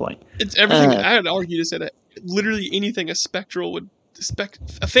at this point. It's everything. I would argue to say that literally anything a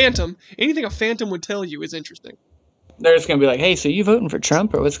phantom would tell you is interesting. They're just gonna be like, "Hey, so you voting for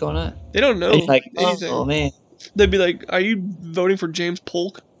Trump or what's going on?" They don't know. Like, anything. Oh man. They'd be like, "Are you voting for James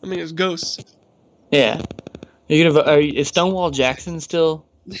Polk?" I mean, it's ghosts. Yeah. Is Stonewall Jackson still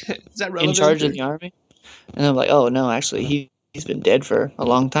is that relevant? In charge of the army? And I'm like, "Oh no, actually, he's been dead for a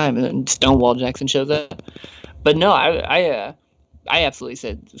long time." And then Stonewall Jackson shows up. But no, I absolutely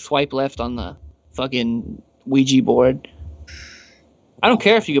said swipe left on the fucking Ouija board. I don't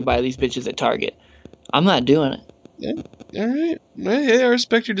care if you could buy these bitches at Target. I'm not doing it. Yeah. All right. Hey, I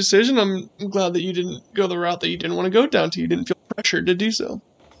respect your decision. I'm glad that you didn't go the route that you didn't want to go down to. You didn't feel pressured to do so.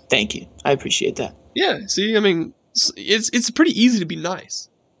 Thank you. I appreciate that. Yeah. See, I mean, it's pretty easy to be nice.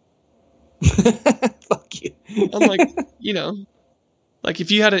 Fuck you. I'm like, like if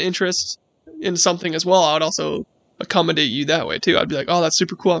you had an interest in something as well, I would also accommodate you that way too. I'd be like, oh, that's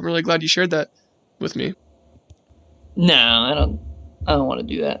super cool. I'm really glad you shared that with me. No, I don't want to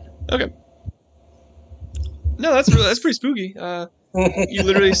do that. Okay. No, that's pretty spooky. You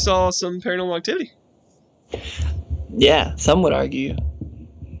literally saw some paranormal activity. Yeah, some would argue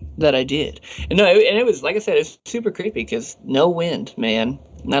that I did. And it was, like I said, it's super creepy because no wind, man.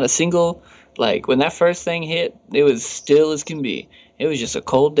 Not a single, like, when that first thing hit, it was still as can be. It was just a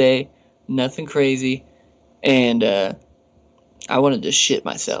cold day, nothing crazy, and I wanted to shit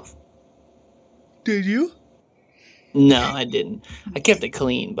myself. Did you? No, I didn't. I kept it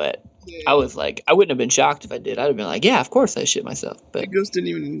clean, but I was like, I wouldn't have been shocked if I did. I'd have been like, yeah, of course I shit myself. But the ghost didn't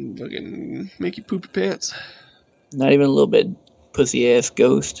even fucking make you poop your pants. Not even a little bit pussy ass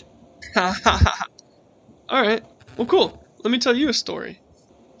ghost. Alright. Well, cool. Let me tell you a story.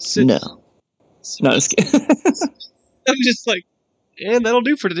 No, just kidding. I'm just like, and that'll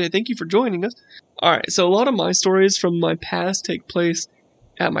do for today. Thank you for joining us. Alright, so a lot of my stories from my past take place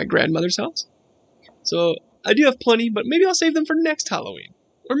at my grandmother's house. So I do have plenty, but maybe I'll save them for next Halloween.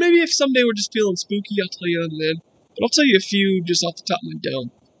 Or maybe if someday we're just feeling spooky, I'll tell you them then. But I'll tell you a few just off the top of my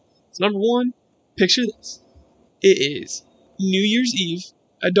dome. So number one, picture this. It is New Year's Eve.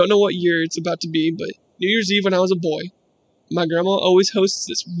 I don't know what year it's about to be, but New Year's Eve when I was a boy, my grandma always hosts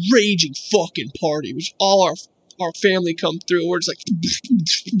this raging fucking party, which all our family come through. We're just like,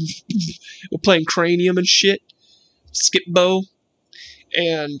 we're playing Cranium and shit, Skip Bo.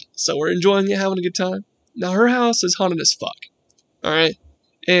 And so we're enjoying it, having a good time. Now her house is haunted as fuck. All right,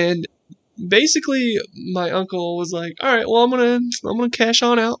 and basically my uncle was like, "All right, well I'm gonna cash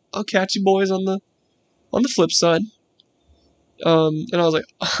on out. I'll catch you boys on the flip side." And I was like,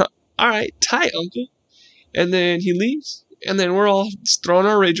 "All right, tight, uncle." And then he leaves, and then we're all throwing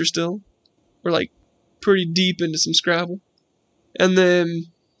our Rager still. We're like pretty deep into some Scrabble, and then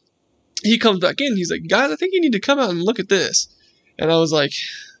he comes back in. He's like, "Guys, I think you need to come out and look at this." And I was like,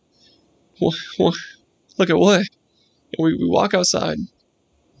 "What? Look at what?" And we walk outside.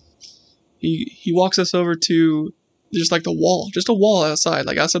 He walks us over to just like the wall, just a wall outside.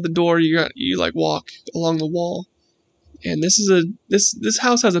 Like outside the door, you like walk along the wall, and this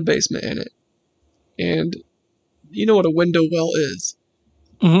house has a basement in it, and you know what a window well is.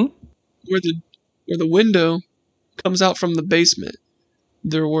 Mm-hmm. Where the window comes out from the basement,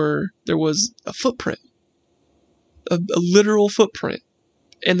 there was a footprint, a literal footprint,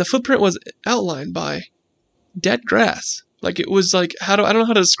 and the footprint was outlined by dead grass. Like it was like I don't know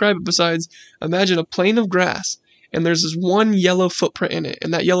how to describe it besides imagine a plane of grass and there's this one yellow footprint in it,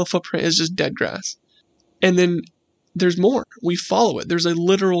 and that yellow footprint is just dead grass. And then there's more. We follow it. There's a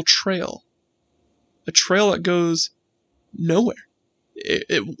literal trail. A trail that goes nowhere.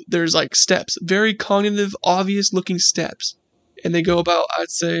 There's like steps, very cognitive, obvious looking steps. And they go about, I'd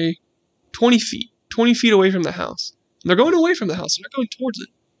say, 20 feet away from the house. And they're going away from the house. They're not going towards it.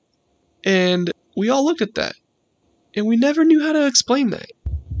 And we all looked at that. And we never knew how to explain that.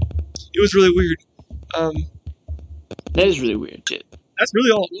 It was really weird. That is really weird shit. That's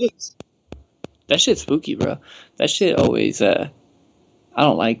really all it was. That shit's spooky, bro. That shit always, I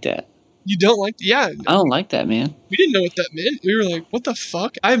don't like that. You don't like yeah. I don't like that, man. We didn't know what that meant. We were like, what the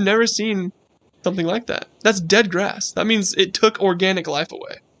fuck? I've never seen something like that. That's dead grass. That means it took organic life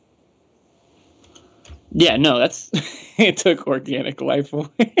away. Yeah, no, that's it took organic life away.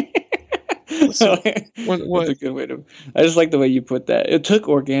 So, what? That's a good way to. I just like the way you put that. It took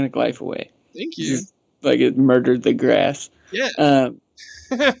organic life away. Thank you. Like it murdered the grass. Yeah.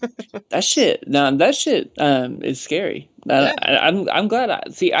 That shit. No, that shit. Is scary. Yeah. I'm glad.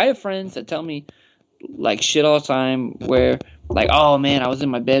 I have friends that tell me like shit all the time. Where like, oh man, I was in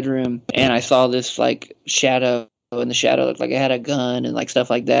my bedroom and I saw this like shadow, and the shadow looked like it had a gun and like stuff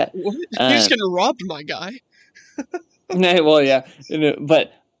like that. What? You're just gonna rob my guy. Well, yeah,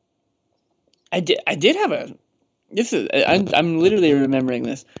 but I did have a. This is I'm literally remembering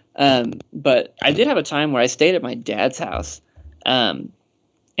this. But I did have a time where I stayed at my dad's house, and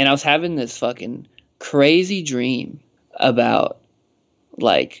I was having this fucking crazy dream about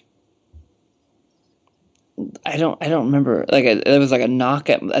like I don't remember, like there was like a knock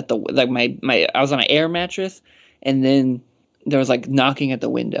at the like my I was on an air mattress, and then there was like knocking at the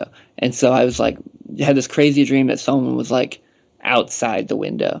window, and so I was like had this crazy dream that someone was like outside the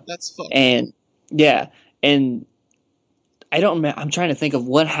window. That's fun. And yeah, and I don't remember. I'm trying to think of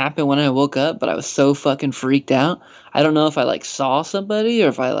what happened when I woke up, but I was so fucking freaked out. I don't know if I like saw somebody or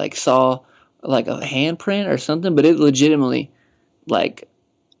if I like saw like a handprint or something, but it legitimately like,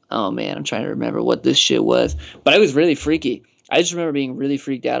 oh man, I'm trying to remember what this shit was. But it was really freaky. I just remember being really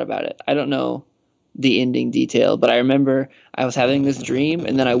freaked out about it. I don't know the ending detail, but I remember I was having this dream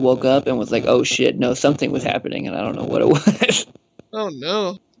and then I woke up and was like, oh shit, no, something was happening and I don't know what it was. Oh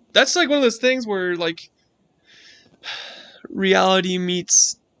no. That's like one of those things where like reality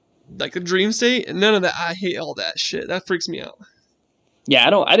meets like the dream state, and none of that. I hate all that shit. That freaks me out. Yeah,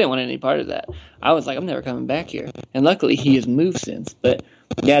 I didn't want any part of that. I was like, I'm never coming back here. And luckily he has moved since. But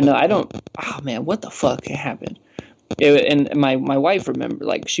yeah, no, I don't. Oh man, what the fuck happened? And my wife remembered,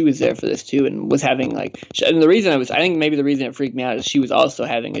 like she was there for this too, and was having like. And the reason I think maybe the reason it freaked me out is she was also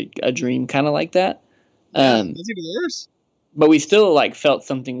having a dream kind of like that. That's even worse. But we still like felt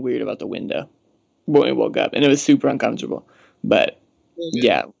something weird about the window when we woke up, and it was super uncomfortable. But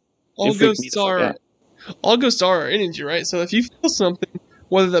yeah, all ghosts are energy, right? So if you feel something,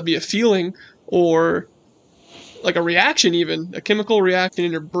 whether that be a feeling or like a reaction, even a chemical reaction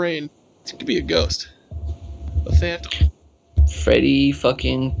in your brain, it could be a ghost, a phantom. Freddy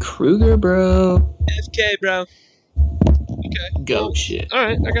fucking Krueger, bro. FK, bro. Okay. Goat shit. All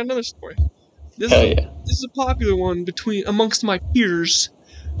right, I got another story. This is a popular one amongst my peers.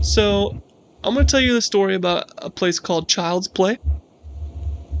 So I'm gonna tell you the story about a place called Child's Play.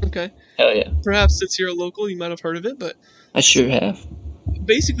 Okay. Hell yeah. Perhaps since you're a local, you might have heard of it, but I sure have.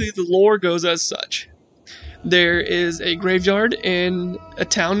 Basically, the lore goes as such. There is a graveyard in a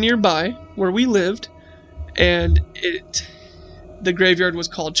town nearby where we lived, and the graveyard was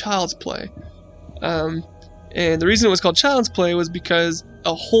called Child's Play. And the reason it was called Child's Play was because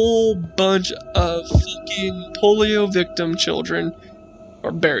a whole bunch of fucking polio victim children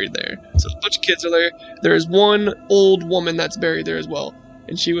are buried there. So a bunch of kids are there. There is one old woman that's buried there as well,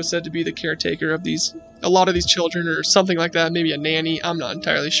 and she was said to be the caretaker of a lot of these children or something like that. Maybe a nanny. I'm not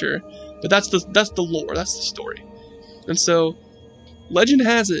entirely sure, but that's the lore. That's the story. And so, legend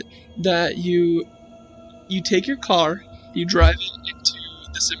has it that you take your car, you drive it into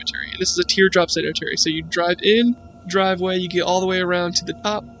the cemetery. And this is a teardrop cemetery. So you drive in, driveway, you get all the way around to the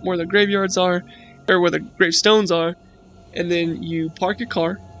top where the graveyards are, or where the gravestones are, and then you park your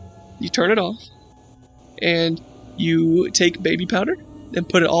car, you turn it off, and you take baby powder and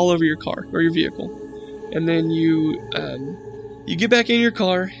put it all over your car or your vehicle. And then you get back in your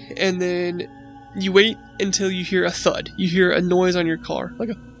car, and then you wait until you hear a thud. You hear a noise on your car, like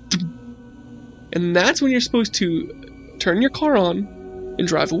a and that's when you're supposed to turn your car on and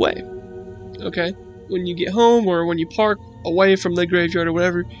drive away. Okay? When you get home or when you park away from the graveyard or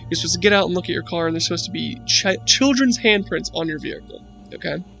whatever, you're supposed to get out and look at your car, and there's supposed to be children's handprints on your vehicle.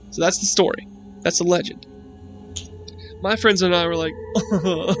 Okay? So that's the story. That's the legend. My friends and I were like,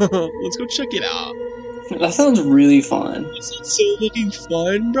 let's go check it out. That sounds really fun. That sounds so fucking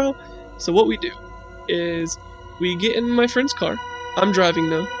fun, bro. So what we do is we get in my friend's car. I'm driving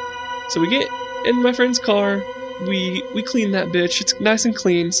now. So we get in my friend's car. We clean that bitch. It's nice and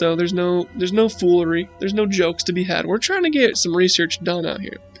clean, so there's no foolery. There's no jokes to be had. We're trying to get some research done out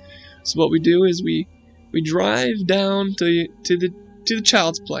here. So what we do is we drive down to the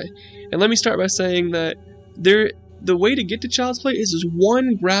Child's Play. And let me start by saying that the way to get to Child's Play is this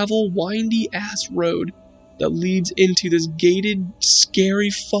one gravel, windy ass road that leads into this gated, scary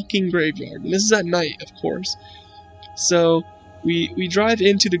fucking graveyard. And this is at night, of course. So we drive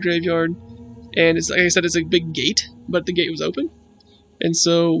into the graveyard, and it's like I said, it's a big gate, but the gate was open. And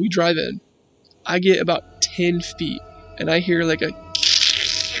so we drive in. I get about 10 feet, and I hear like a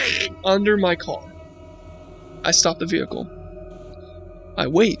under my car. I stop the vehicle. I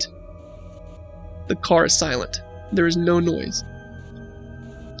wait. The car is silent. There is no noise.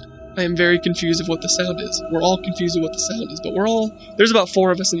 I am very confused of what the sound is. We're all confused of what the sound is, but there's about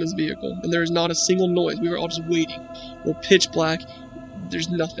 4 of us in this vehicle, and there is not a single noise. We were all just waiting. We're pitch black. There's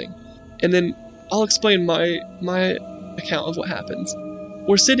nothing. And then I'll explain my account of what happens.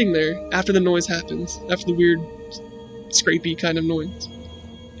 We're sitting there after the noise happens, after the weird, scrapey kind of noise.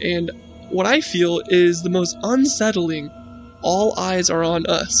 And what I feel is the most unsettling, all eyes are on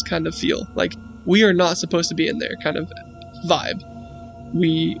us kind of feel. Like, we are not supposed to be in there kind of vibe.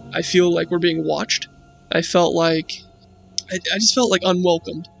 I feel like we're being watched. I just felt like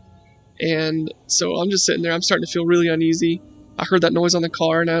unwelcomed. And so I'm just sitting there, I'm starting to feel really uneasy. I heard that noise on the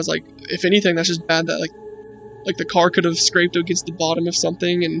car, and I was like, if anything, that's just bad that like the car could have scraped against the bottom of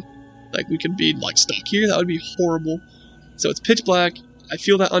something, and like we could be like stuck here. That would be horrible. So it's pitch black. I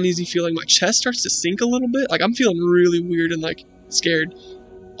feel that uneasy feeling. My chest starts to sink a little bit. Like, I'm feeling really weird and like scared.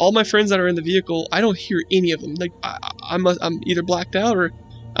 All my friends that are in the vehicle, I don't hear any of them. Like, I'm either blacked out or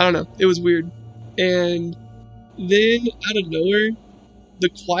I don't know. It was weird. And then out of nowhere, the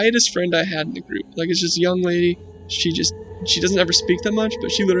quietest friend I had in the group, like, it's just a young lady. She doesn't ever speak that much,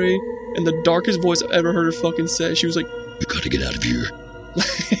 but she literally, in the darkest voice I've ever heard her fucking say, she was like, "We gotta get out of here."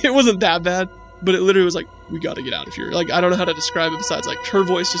 It wasn't that bad, but it literally was like, "We gotta get out of here." Like, I don't know how to describe it besides, like, her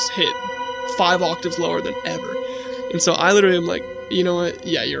voice just hit 5 octaves lower than ever. And so I literally am like, you know what?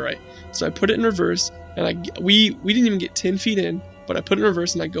 Yeah, you're right. So I put it in reverse, and we didn't even get 10 feet in, but I put it in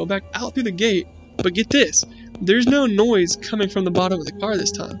reverse, and I go back out through the gate. But get this, there's no noise coming from the bottom of the car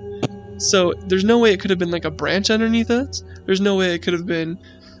this time. So there's no way it could have been like a branch underneath us. There's no way it could have been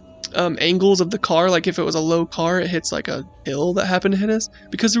angles of the car. Like, if it was a low car, it hits like a hill that happened to hit us,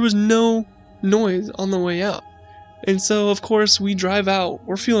 because there was no noise on the way out. And so, of course, we drive out.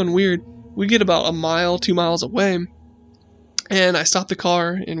 We're feeling weird. We get about 1 mile, 2 miles away, and I stop the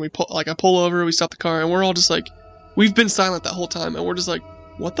car, and I pull over, we stop the car, and we're all just like, we've been silent that whole time, and we're just like,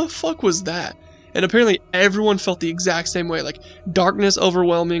 what the fuck was that? And apparently everyone felt the exact same way, like darkness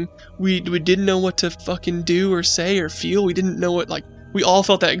overwhelming. We didn't know what to fucking do or say or feel. We didn't know what, like, we all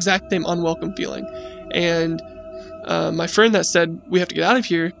felt that exact same unwelcome feeling. And my friend that said we have to get out of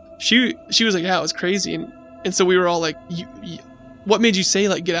here, she was like, yeah, it was crazy. And so we were all like, what made you say,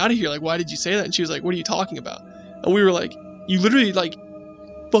 like, get out of here? Like, why did you say that? And she was like, what are you talking about? And we were like, you literally, like,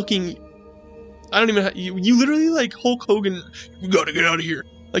 fucking, I don't even, you literally, like, Hulk Hogan, we gotta get out of here.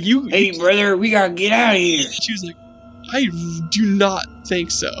 Like, hey, brother, we gotta get out of here. She was like, I do not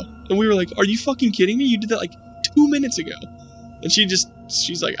think so. And we were like, are you fucking kidding me? You did that like 2 minutes ago. And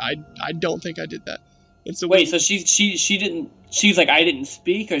she's like, I don't think I did that. And so wait, so she didn't, she was like, I didn't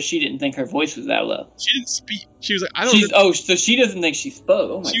speak, or she didn't think her voice was that low? She didn't speak. She was like, I don't know. Oh, so she doesn't think she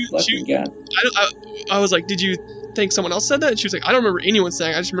spoke. Oh my fucking God. I was like, did you think someone else said that? And she was like, I don't remember anyone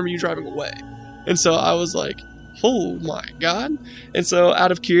saying, I just remember you driving away. And so I was like, oh my God. And so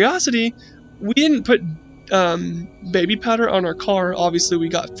out of curiosity, we didn't put baby powder on our car. Obviously, we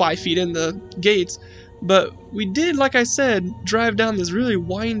got 5 feet in the gates. But we did, like I said, drive down this really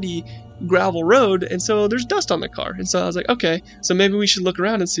windy gravel road. And so there's dust on the car. And so I was like, okay, so maybe we should look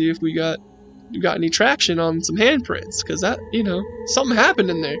around and see if we got any traction on some handprints. Because that, something happened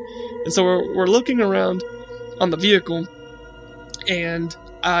in there. And so we're looking around on the vehicle. And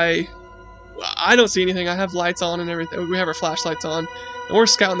I don't see anything. I have lights on and everything. We have our flashlights on. And we're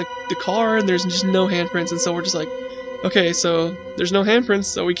scouting the car, and there's just no handprints. And so we're just like, okay, so there's no handprints,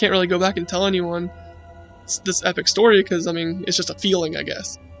 so we can't really go back and tell anyone this epic story, because, I mean, it's just a feeling, I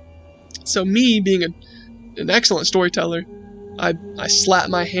guess. So me, being an excellent storyteller, I slap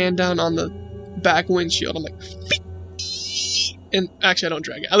my hand down on the back windshield. I'm like, and actually I don't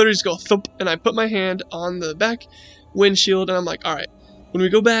drag it. I literally just go thump, and I put my hand on the back windshield, and I'm like, all right, when we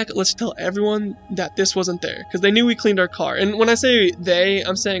go back, let's tell everyone that this wasn't there, because they knew we cleaned our car. And when I say they,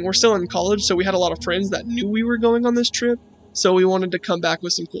 I'm saying we're still in college, so we had a lot of friends that knew we were going on this trip, so we wanted to come back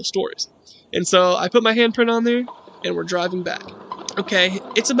with some cool stories. And so I put my handprint on there, and we're driving back. Okay,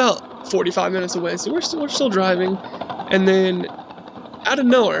 it's about 45 minutes away, so we're still driving, and then out of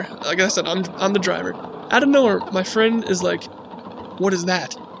nowhere, like I said, I'm the driver. Out of nowhere, my friend is like, "What is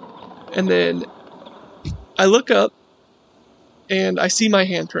that?" And then I look up, and I see my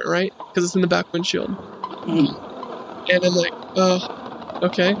handprint, right? Because it's in the back windshield. And I'm like, "Oh,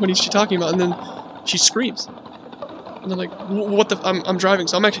 okay, what is she talking about?" And then she screams. And I'm like, what the... I'm driving,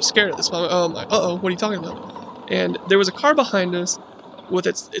 so I'm actually scared at this moment. I'm like, uh-oh, what are you talking about? And there was a car behind us with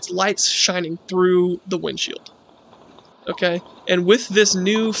its lights shining through the windshield. Okay? And with this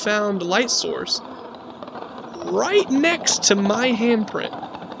newfound light source, right next to my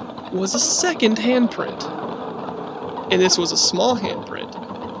handprint was a second handprint. And this was a small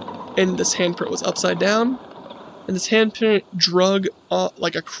handprint. And this handprint was upside down. And this handprint drug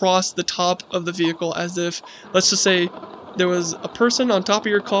like across the top of the vehicle, as if, let's just say, there was a person on top of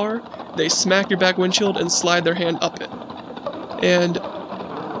your car, they smack your back windshield and slide their hand up it. And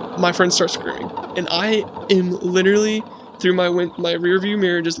my friend starts screaming. And I am literally, through my rear view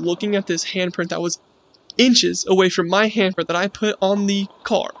mirror, just looking at this handprint that was inches away from my handprint that I put on the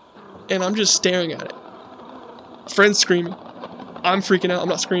car. And I'm just staring at it. Friend's screaming. I'm freaking out. I'm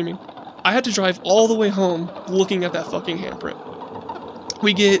not screaming. I had to drive all the way home looking at that fucking handprint.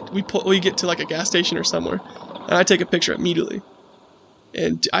 We get to like a gas station or somewhere, and I take a picture immediately.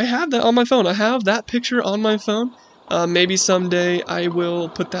 And I have that on my phone. I have that picture on my phone. Maybe someday I will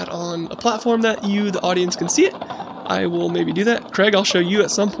put that on a platform that you, the audience, can see it. I will maybe do that. Craig, I'll show you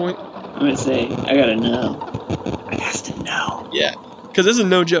at some point. I'm gonna say, I gotta know. I got to know. Yeah, because this is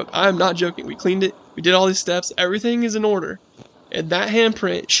no joke. I'm not joking. We cleaned it. We did all these steps. Everything is in order. And that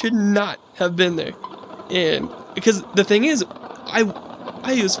handprint should not have been there. And because the thing is, I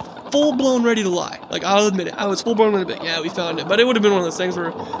was full-blown ready to lie. Like, I'll admit it. I was full-blown ready to be like, yeah, we found it. But it would have been one of those things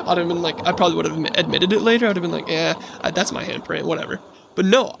where I'd have been like, I probably would have admitted it later. I'd have been like, yeah, that's my handprint, whatever. But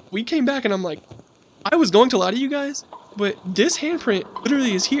no, we came back and I'm like, I was going to lie to you guys, but this handprint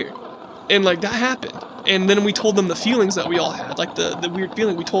literally is here. And like, that happened. And then we told them the feelings that we all had, like the weird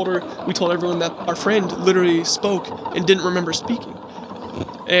feeling. We told everyone that our friend literally spoke and didn't remember speaking.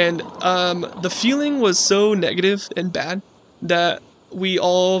 And the feeling was so negative and bad that we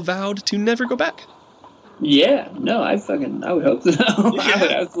all vowed to never go back. Yeah, no, I would hope so. Yeah. I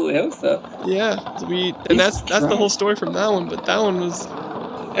would absolutely hope so. Yeah, that's the whole story from that one. But that one was,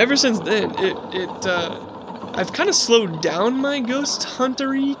 ever since then, I've kind of slowed down my ghost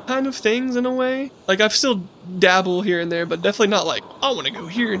hunter-y kind of things in a way. Like, I've still dabble here and there, but definitely not like, I want to go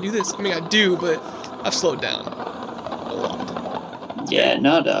here and do this. I mean, I do, but I've slowed down a lot. Yeah,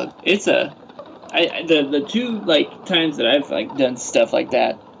 no, dog. It's the two, like, times that I've, like, done stuff like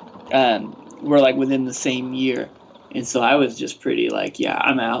that, were, like, within the same year. And so I was just pretty, like, yeah,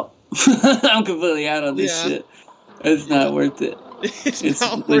 I'm out. I'm completely out on this shit. It's not worth it. It's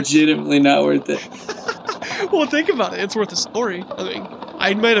legitimately not worth it. Well, think about it. It's worth a story. I mean,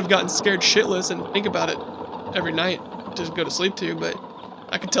 I might have gotten scared shitless and think about it every night to go to sleep to, but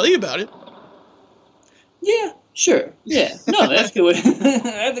I can tell you about it. Yeah, sure. Yeah. No, that's a good way.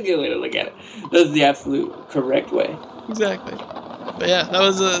 That's a good way to look at it. That's the absolute correct way. Exactly. But yeah, that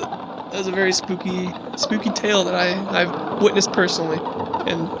was a very spooky tale that I've witnessed personally,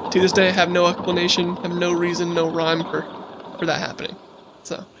 and to this day I have no explanation, have no reason, no rhyme for that happening.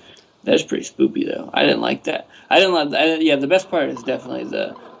 So. That's pretty spooky, though. I didn't like that. Yeah, the best part is definitely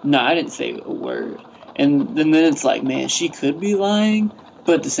I didn't say a word. And then it's like, man, she could be lying,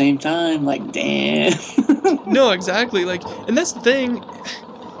 but at the same time, like, damn. No, exactly. Like, and that's the thing.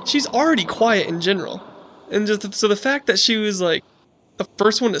 She's already quiet in general, and so the fact that she was like the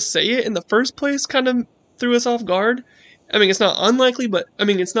first one to say it in the first place kind of threw us off guard. I mean, it's not unlikely, but I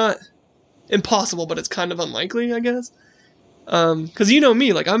mean, it's not impossible, but it's kind of unlikely, I guess. Because you know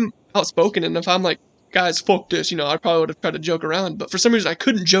me, like I'm outspoken, and if I'm like, guys, fuck this, I probably would have tried to joke around, but for some reason I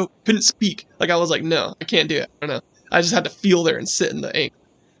couldn't joke, couldn't speak. Like I was like, no, I can't do it. I don't know. I just had to feel there and sit in the ink.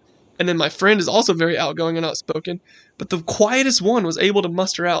 And then my friend is also very outgoing and outspoken, but the quietest one was able to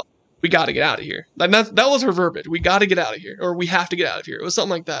muster out, we got to get out of here. Like that was her verbiage. We got to get out of here, or we have to get out of here. It was something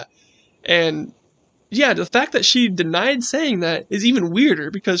like that. And yeah, the fact that she denied saying that is even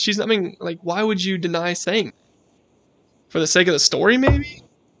weirder because she's not, I mean, like, why would you deny saying that? For the sake of the story, maybe?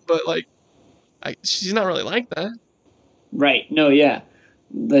 But like, she's not really like that. Right. No, yeah.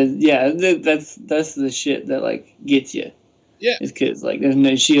 That's the shit that like gets you. Yeah. It's because like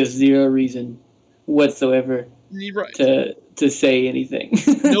she has zero reason whatsoever right. to say anything.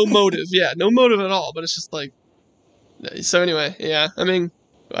 No motive. Yeah, no motive at all. But it's just like, so anyway, yeah. I mean,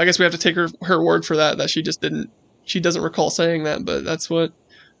 I guess we have to take her word for that she just didn't. She doesn't recall saying that, but that's what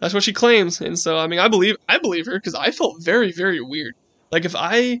she claims. And so I mean, I believe her because I felt very, very weird. Like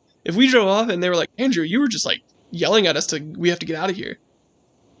if we drove off and they were like, Andrew, you were just like yelling at us we have to get out of here,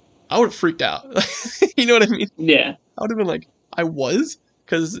 I would have freaked out. You know what I mean? Yeah. I would have been like, I was?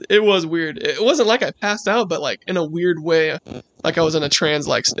 Because it was weird. It wasn't like I passed out, but like in a weird way, like I was in a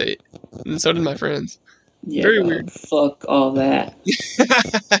trance-like state. And so did my friends. Yeah, very weird. Fuck all that.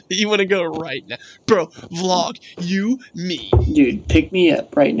 You want to go right now? Bro, vlog, you, me. Dude, pick me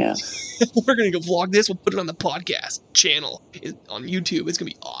up right now. We're going to go vlog this. We'll put it on the podcast channel on YouTube. It's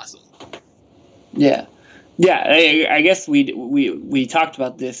going to be awesome. Yeah. Yeah, I guess we talked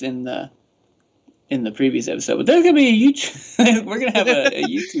about this in the previous episode, but there's gonna be a YouTube. We're gonna have a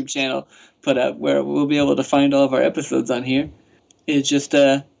YouTube channel put up where we'll be able to find all of our episodes on here. It's just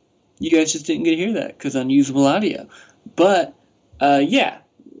you guys just didn't get to hear that because unusable audio. But yeah,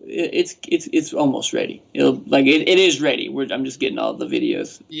 it's almost ready. It is ready. I'm just getting all the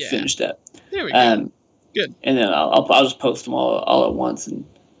videos finished up. There we go. Good. And then I'll just post them all at once, and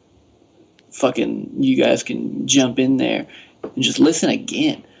fucking you guys can jump in there and just listen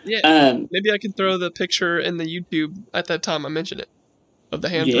again. Yeah. Maybe I can throw the picture in the YouTube at that time I mentioned it of the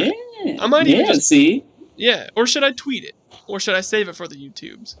handprint. Yeah. I might even just see. Yeah. Or should I tweet it? Or should I save it for the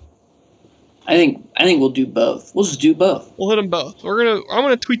YouTubes? I think we'll do both. We'll just do both. We'll hit them both. I'm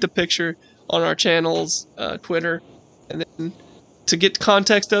gonna tweet the picture on our channel's Twitter, and then to get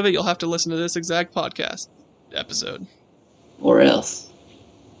context of it, you'll have to listen to this exact podcast episode. Or else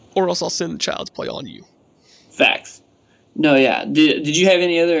I'll send Child's Play on you. Facts. No, yeah. Did you have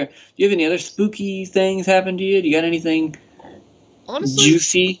any other spooky things happen to you? Do you got anything honestly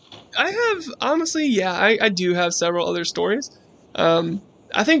juicy? I do have several other stories.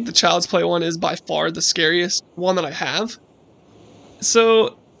 I think the Child's Play one is by far the scariest one that I have.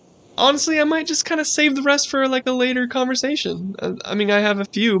 So, honestly, I might just kind of save the rest for like a later conversation. I mean, I have a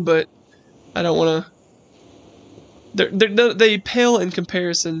few, but I don't want to. They pale in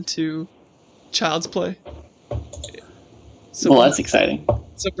comparison to Child's Play. So well, that's exciting.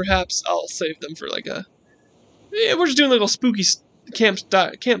 So perhaps I'll save them for like we're just doing a little spooky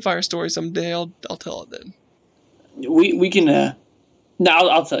campfire story someday. I'll tell it then. We can. No,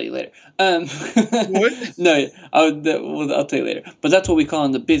 I'll tell you later. What? No, I'll tell you later. But that's what we call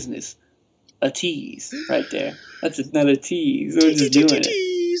in the business a tease, right there. That's another tease. We're just doing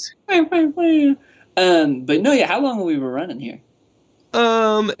it. But no, yeah. How long have we been running here?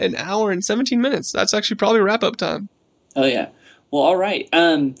 An hour and 17 minutes. That's actually probably wrap up time. Oh yeah. Well, all right.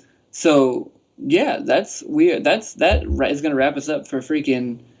 So yeah, that is going to wrap us up for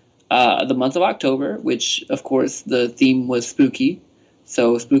freaking the month of October, which of course the theme was spooky,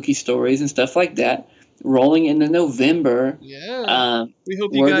 so spooky stories and stuff like that. Rolling into November. Yeah. We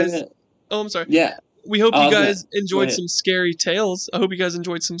hope you guys. Oh, I'm sorry. Yeah. We hope you guys enjoyed some scary tales. I hope you guys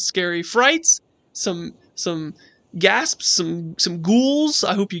enjoyed some scary frights, some gasps, some ghouls.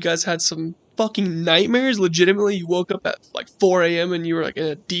 I hope you guys had some fucking nightmares. Legitimately, you woke up at like 4 a.m. and you were like in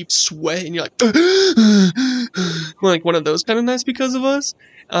a deep sweat and you're like like one of those kind of nights because of us.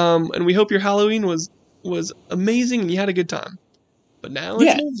 And we hope your Halloween was amazing and you had a good time. But now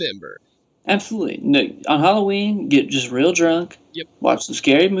it's November. Absolutely. No, on Halloween, get just real drunk. Yep. Watch some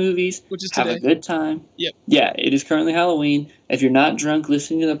scary movies. Which is have today. A good time. Yep. Yeah, it is currently Halloween. If you're not drunk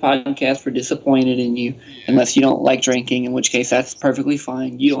listening to the podcast, we're disappointed in you. Yeah. Unless you don't like drinking, in which case that's perfectly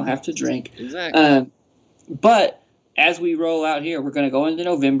fine. You don't have to drink. Exactly. But as we roll out here, we're going to go into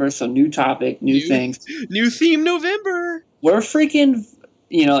November, so new topic, new things. New theme November. We're freaking,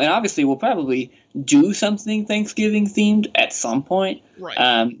 and obviously we'll probably do something Thanksgiving themed at some point.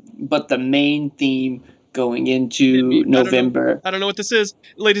 Right. But the main theme going into November. I don't know what this is.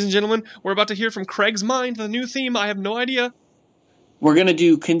 Ladies and gentlemen, we're about to hear from Craig's mind, the new theme. I have no idea. We're going to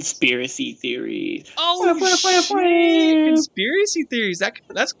do conspiracy theories. Oh, shit. Conspiracy theories.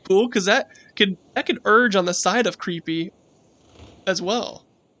 That's cool, because that could urge on the side of creepy as well.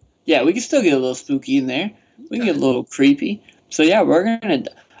 Yeah, we can still get a little spooky in there. We can get a little creepy. So yeah, we're gonna.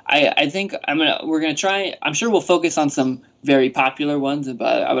 I think we're gonna try. I'm sure we'll focus on some very popular ones,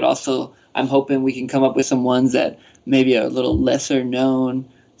 but I'm hoping we can come up with some ones that maybe are a little lesser known,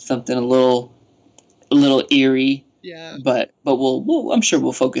 something a little eerie. Yeah. But I'm sure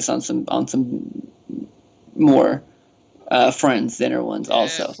we'll focus on some more front and center ones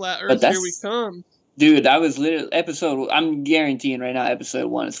also. Flat Earth, here we come. Dude, I was literally I'm guaranteeing right now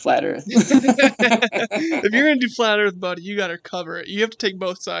episode 1 is Flat Earth. If you're gonna do Flat Earth, buddy, you gotta cover it. You have to take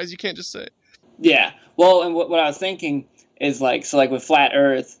both sides. You can't just say. Yeah. Well, and what I was thinking is like with Flat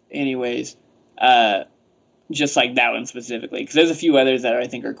Earth, anyways, just like that one specifically, because there's a few others that I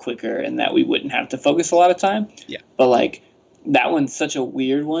think are quicker and that we wouldn't have to focus a lot of time. Yeah. But like that one's such a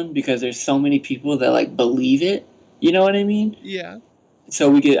weird one because there's so many people that like believe it. You know what I mean? Yeah.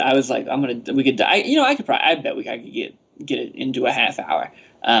 So I bet I could get it into a half hour.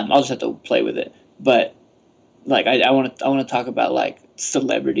 I'll just have to play with it. But like, I want to talk about like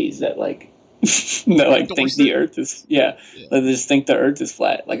celebrities that like, that like think the earth is, like, they just think the earth is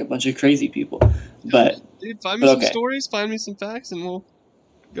flat, like a bunch of crazy people. But dude, find me some stories, find me some facts, and we'll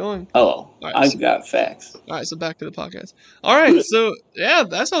going. Oh, right, I've got facts. All right, so back to the podcast. All right, so yeah,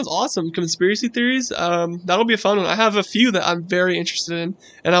 that sounds awesome. Conspiracy theories. That'll be a fun one. I have a few that I'm very interested in,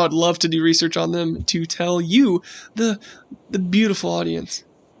 and I would love to do research on them to tell you, the beautiful audience.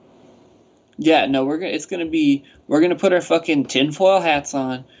 Yeah, no, we're gonna put our fucking tinfoil hats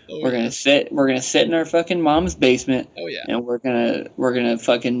on. We're gonna sit in our fucking mom's basement. Oh yeah. And we're gonna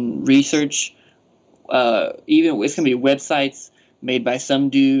fucking research. Even it's gonna be websites made by some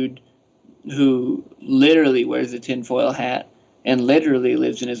dude who literally wears a tinfoil hat and literally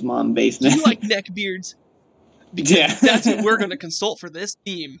lives in his mom's basement. Do you like neck beards? Because yeah, that's what we're gonna consult for this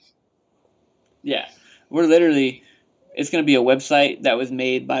theme. Yeah, it's going to be a website that was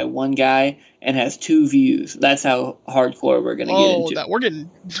made by one guy and has 2 views. That's how hardcore we're going to get into. We're getting,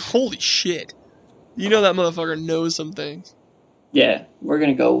 holy shit. You know that motherfucker knows some things. Yeah, we're going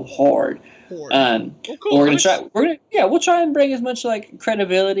to go hard. Cool. We'll try and bring as much like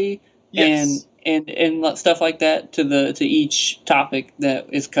credibility and stuff like that to each topic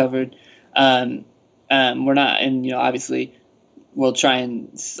that is covered. We're not, and you know, obviously we'll try and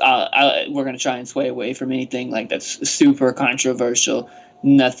we're going to try and sway away from anything like that's super controversial.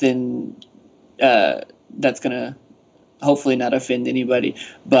 Nothing that's going to hopefully not offend anybody,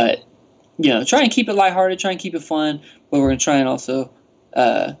 but you know, try and keep it lighthearted, try and keep it fun, but we're going to try and also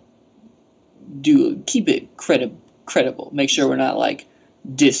keep it credible. Make sure we're not like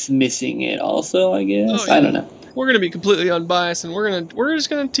dismissing it also, I guess. Oh, yeah. I don't know. We're going to be completely unbiased, and we're just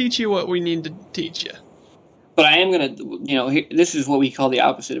going to teach you what we need to teach you. But I am going to, you know, this is what we call the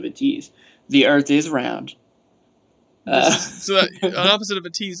opposite of a tease. The earth is round. So an opposite of a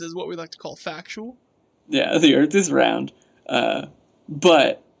tease is what we like to call factual? Yeah, the earth is round.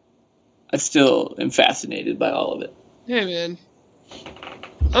 But I still am fascinated by all of it. Hey, man.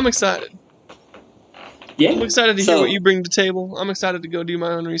 I'm excited. Yeah. I'm excited to hear what you bring to the table. I'm excited to go do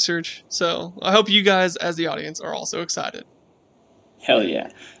my own research. So I hope you guys, as the audience, are also excited. Hell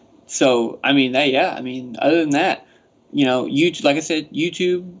yeah. So, I mean, other than that, you know, like I said,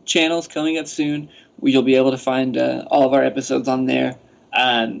 YouTube channels coming up soon. You'll be able to find all of our episodes on there.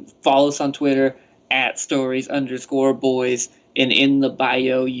 Follow us on Twitter @stories_boys. And in the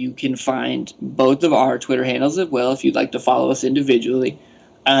bio, you can find both of our Twitter handles as well if you'd like to follow us individually.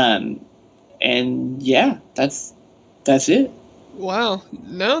 And yeah, that's it. Wow.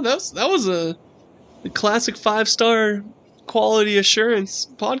 No, that was a classic 5-star quality assurance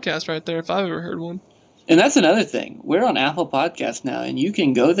podcast right there, if I've ever heard one. And that's another thing. We're on Apple Podcasts now, and you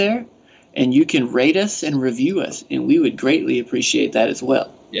can go there and you can rate us and review us, and we would greatly appreciate that as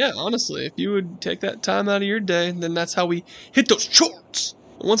well. Yeah, honestly, if you would take that time out of your day, then that's how we hit those charts.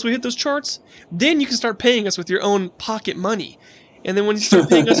 And once we hit those charts, then you can start paying us with your own pocket money. And then when you start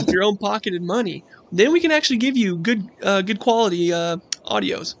paying us with your own pocketed money, then we can actually give you good quality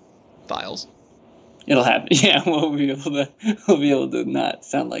audios files. It'll happen. Yeah, we'll be able to not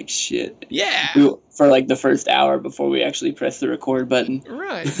sound like shit. Yeah. For like the first hour before we actually press the record button.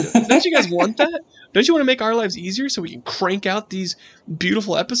 Right. Don't you guys want that? Don't you want to make our lives easier so we can crank out these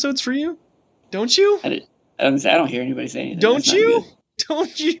beautiful episodes for you? Don't you? I don't hear anybody saying anything. Don't you?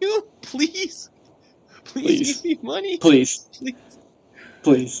 Don't you? Please. Please give me money. Please. Please.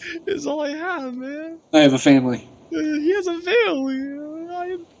 Please. It's all I have, man. I have a family. He has a family.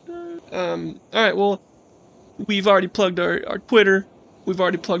 Alright, well, we've already plugged our Twitter. We've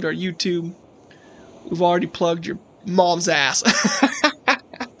already plugged our YouTube. We've already plugged your mom's ass.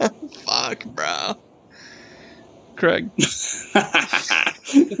 Fuck, bro. Craig.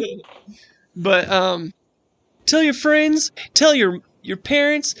 But, tell your friends, tell your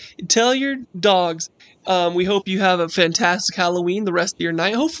parents, tell your dogs. We hope you have a fantastic Halloween the rest of your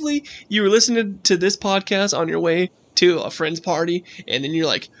night. Hopefully you were listening to this podcast on your way to a friend's party, and then you're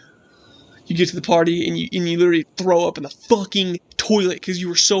like, you get to the party and you literally throw up in the fucking toilet because you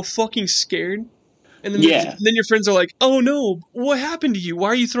were so fucking scared. And then, then your friends are like, oh no, what happened to you? Why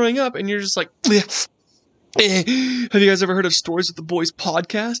are you throwing up? And you're just like, have you guys ever heard of Stories with the Boys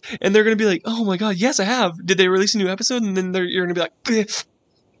podcast? And they're going to be like, oh my god, yes I have. Did they release a new episode? And then you're going to be like,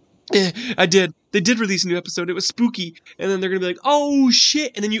 I did. They did release a new episode. It was spooky. And then they're going to be like, oh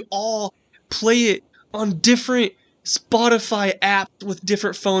shit. And then you all play it on different Spotify apps with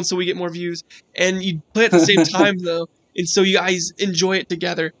different phones so we get more views. And you play it at the same time though. And so you guys enjoy it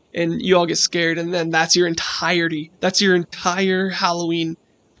together and you all get scared. And then that's your entirety. That's your entire Halloween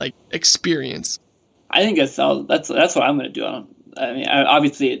like experience. I think that's all. That's what I'm going to do. I mean,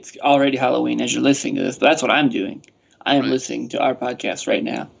 obviously it's already Halloween as you're listening to this, but that's what I'm doing. I am listening to our podcast right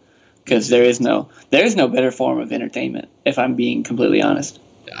now because there is no better form of entertainment. If I'm being completely honest,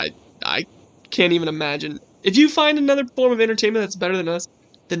 I can't even imagine. If you find another form of entertainment that's better than us,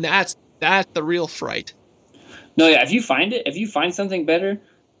 then that's the real fright. No, yeah. If you find something better,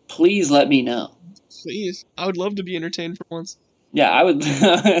 please let me know. Please, I would love to be entertained for once. Yeah, I would.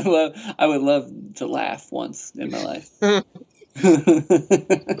 I would love to laugh once in my life. All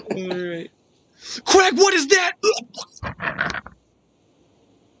right, Craig. What is that?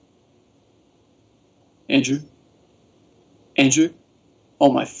 Andrew.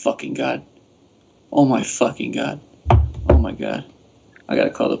 Oh my fucking god. Oh my fucking god. Oh my god. I gotta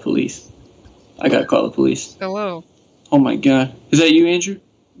call the police. Hello. Oh my god. Is that you, Andrew?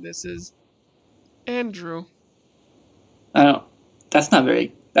 This is Andrew. That's not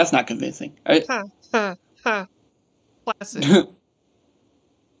convincing. Ha. Classic.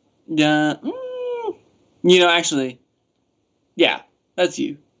 Yeah. Actually, yeah, that's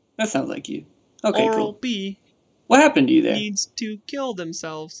you. That sounds like you. Okay, Oral cool. B What happened to you there? needs to kill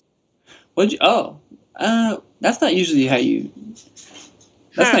themselves. What'd you? Oh, that's not usually how you.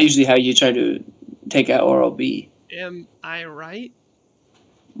 That's not usually how you try to take out Oral B. Am I right?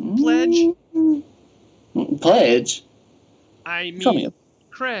 Pledge? Pledge? I Tell me. mean,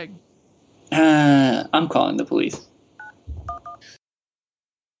 Craig. I'm calling the police.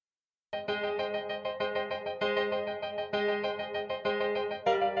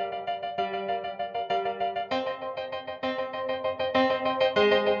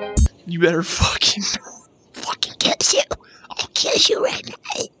 You better fucking kill you. I'll kill you right now.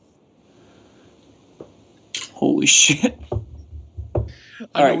 Holy shit.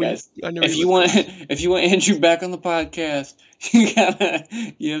 All right, guys. If you want Andrew back on the podcast, you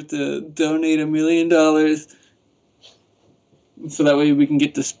have to donate $1 million, so that way we can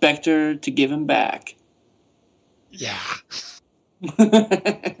get the Spectre to give him back. Yeah.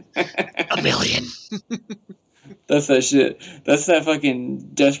 $1 million. That's that shit. That's that fucking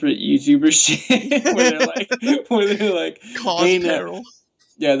desperate YouTuber shit where they're like, Cause hey, peril.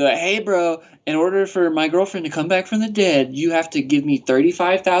 Yeah, they're like, hey, bro, in order for my girlfriend to come back from the dead, you have to give me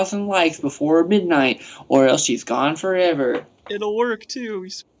 35,000 likes before midnight, or else she's gone forever. It'll work, too, we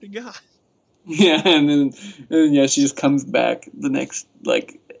swear to God. Yeah, and then she just comes back the next,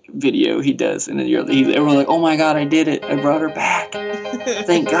 video he does, and then everyone's like, oh my god, I did it. I brought her back.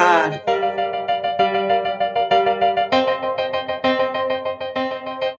 Thank God.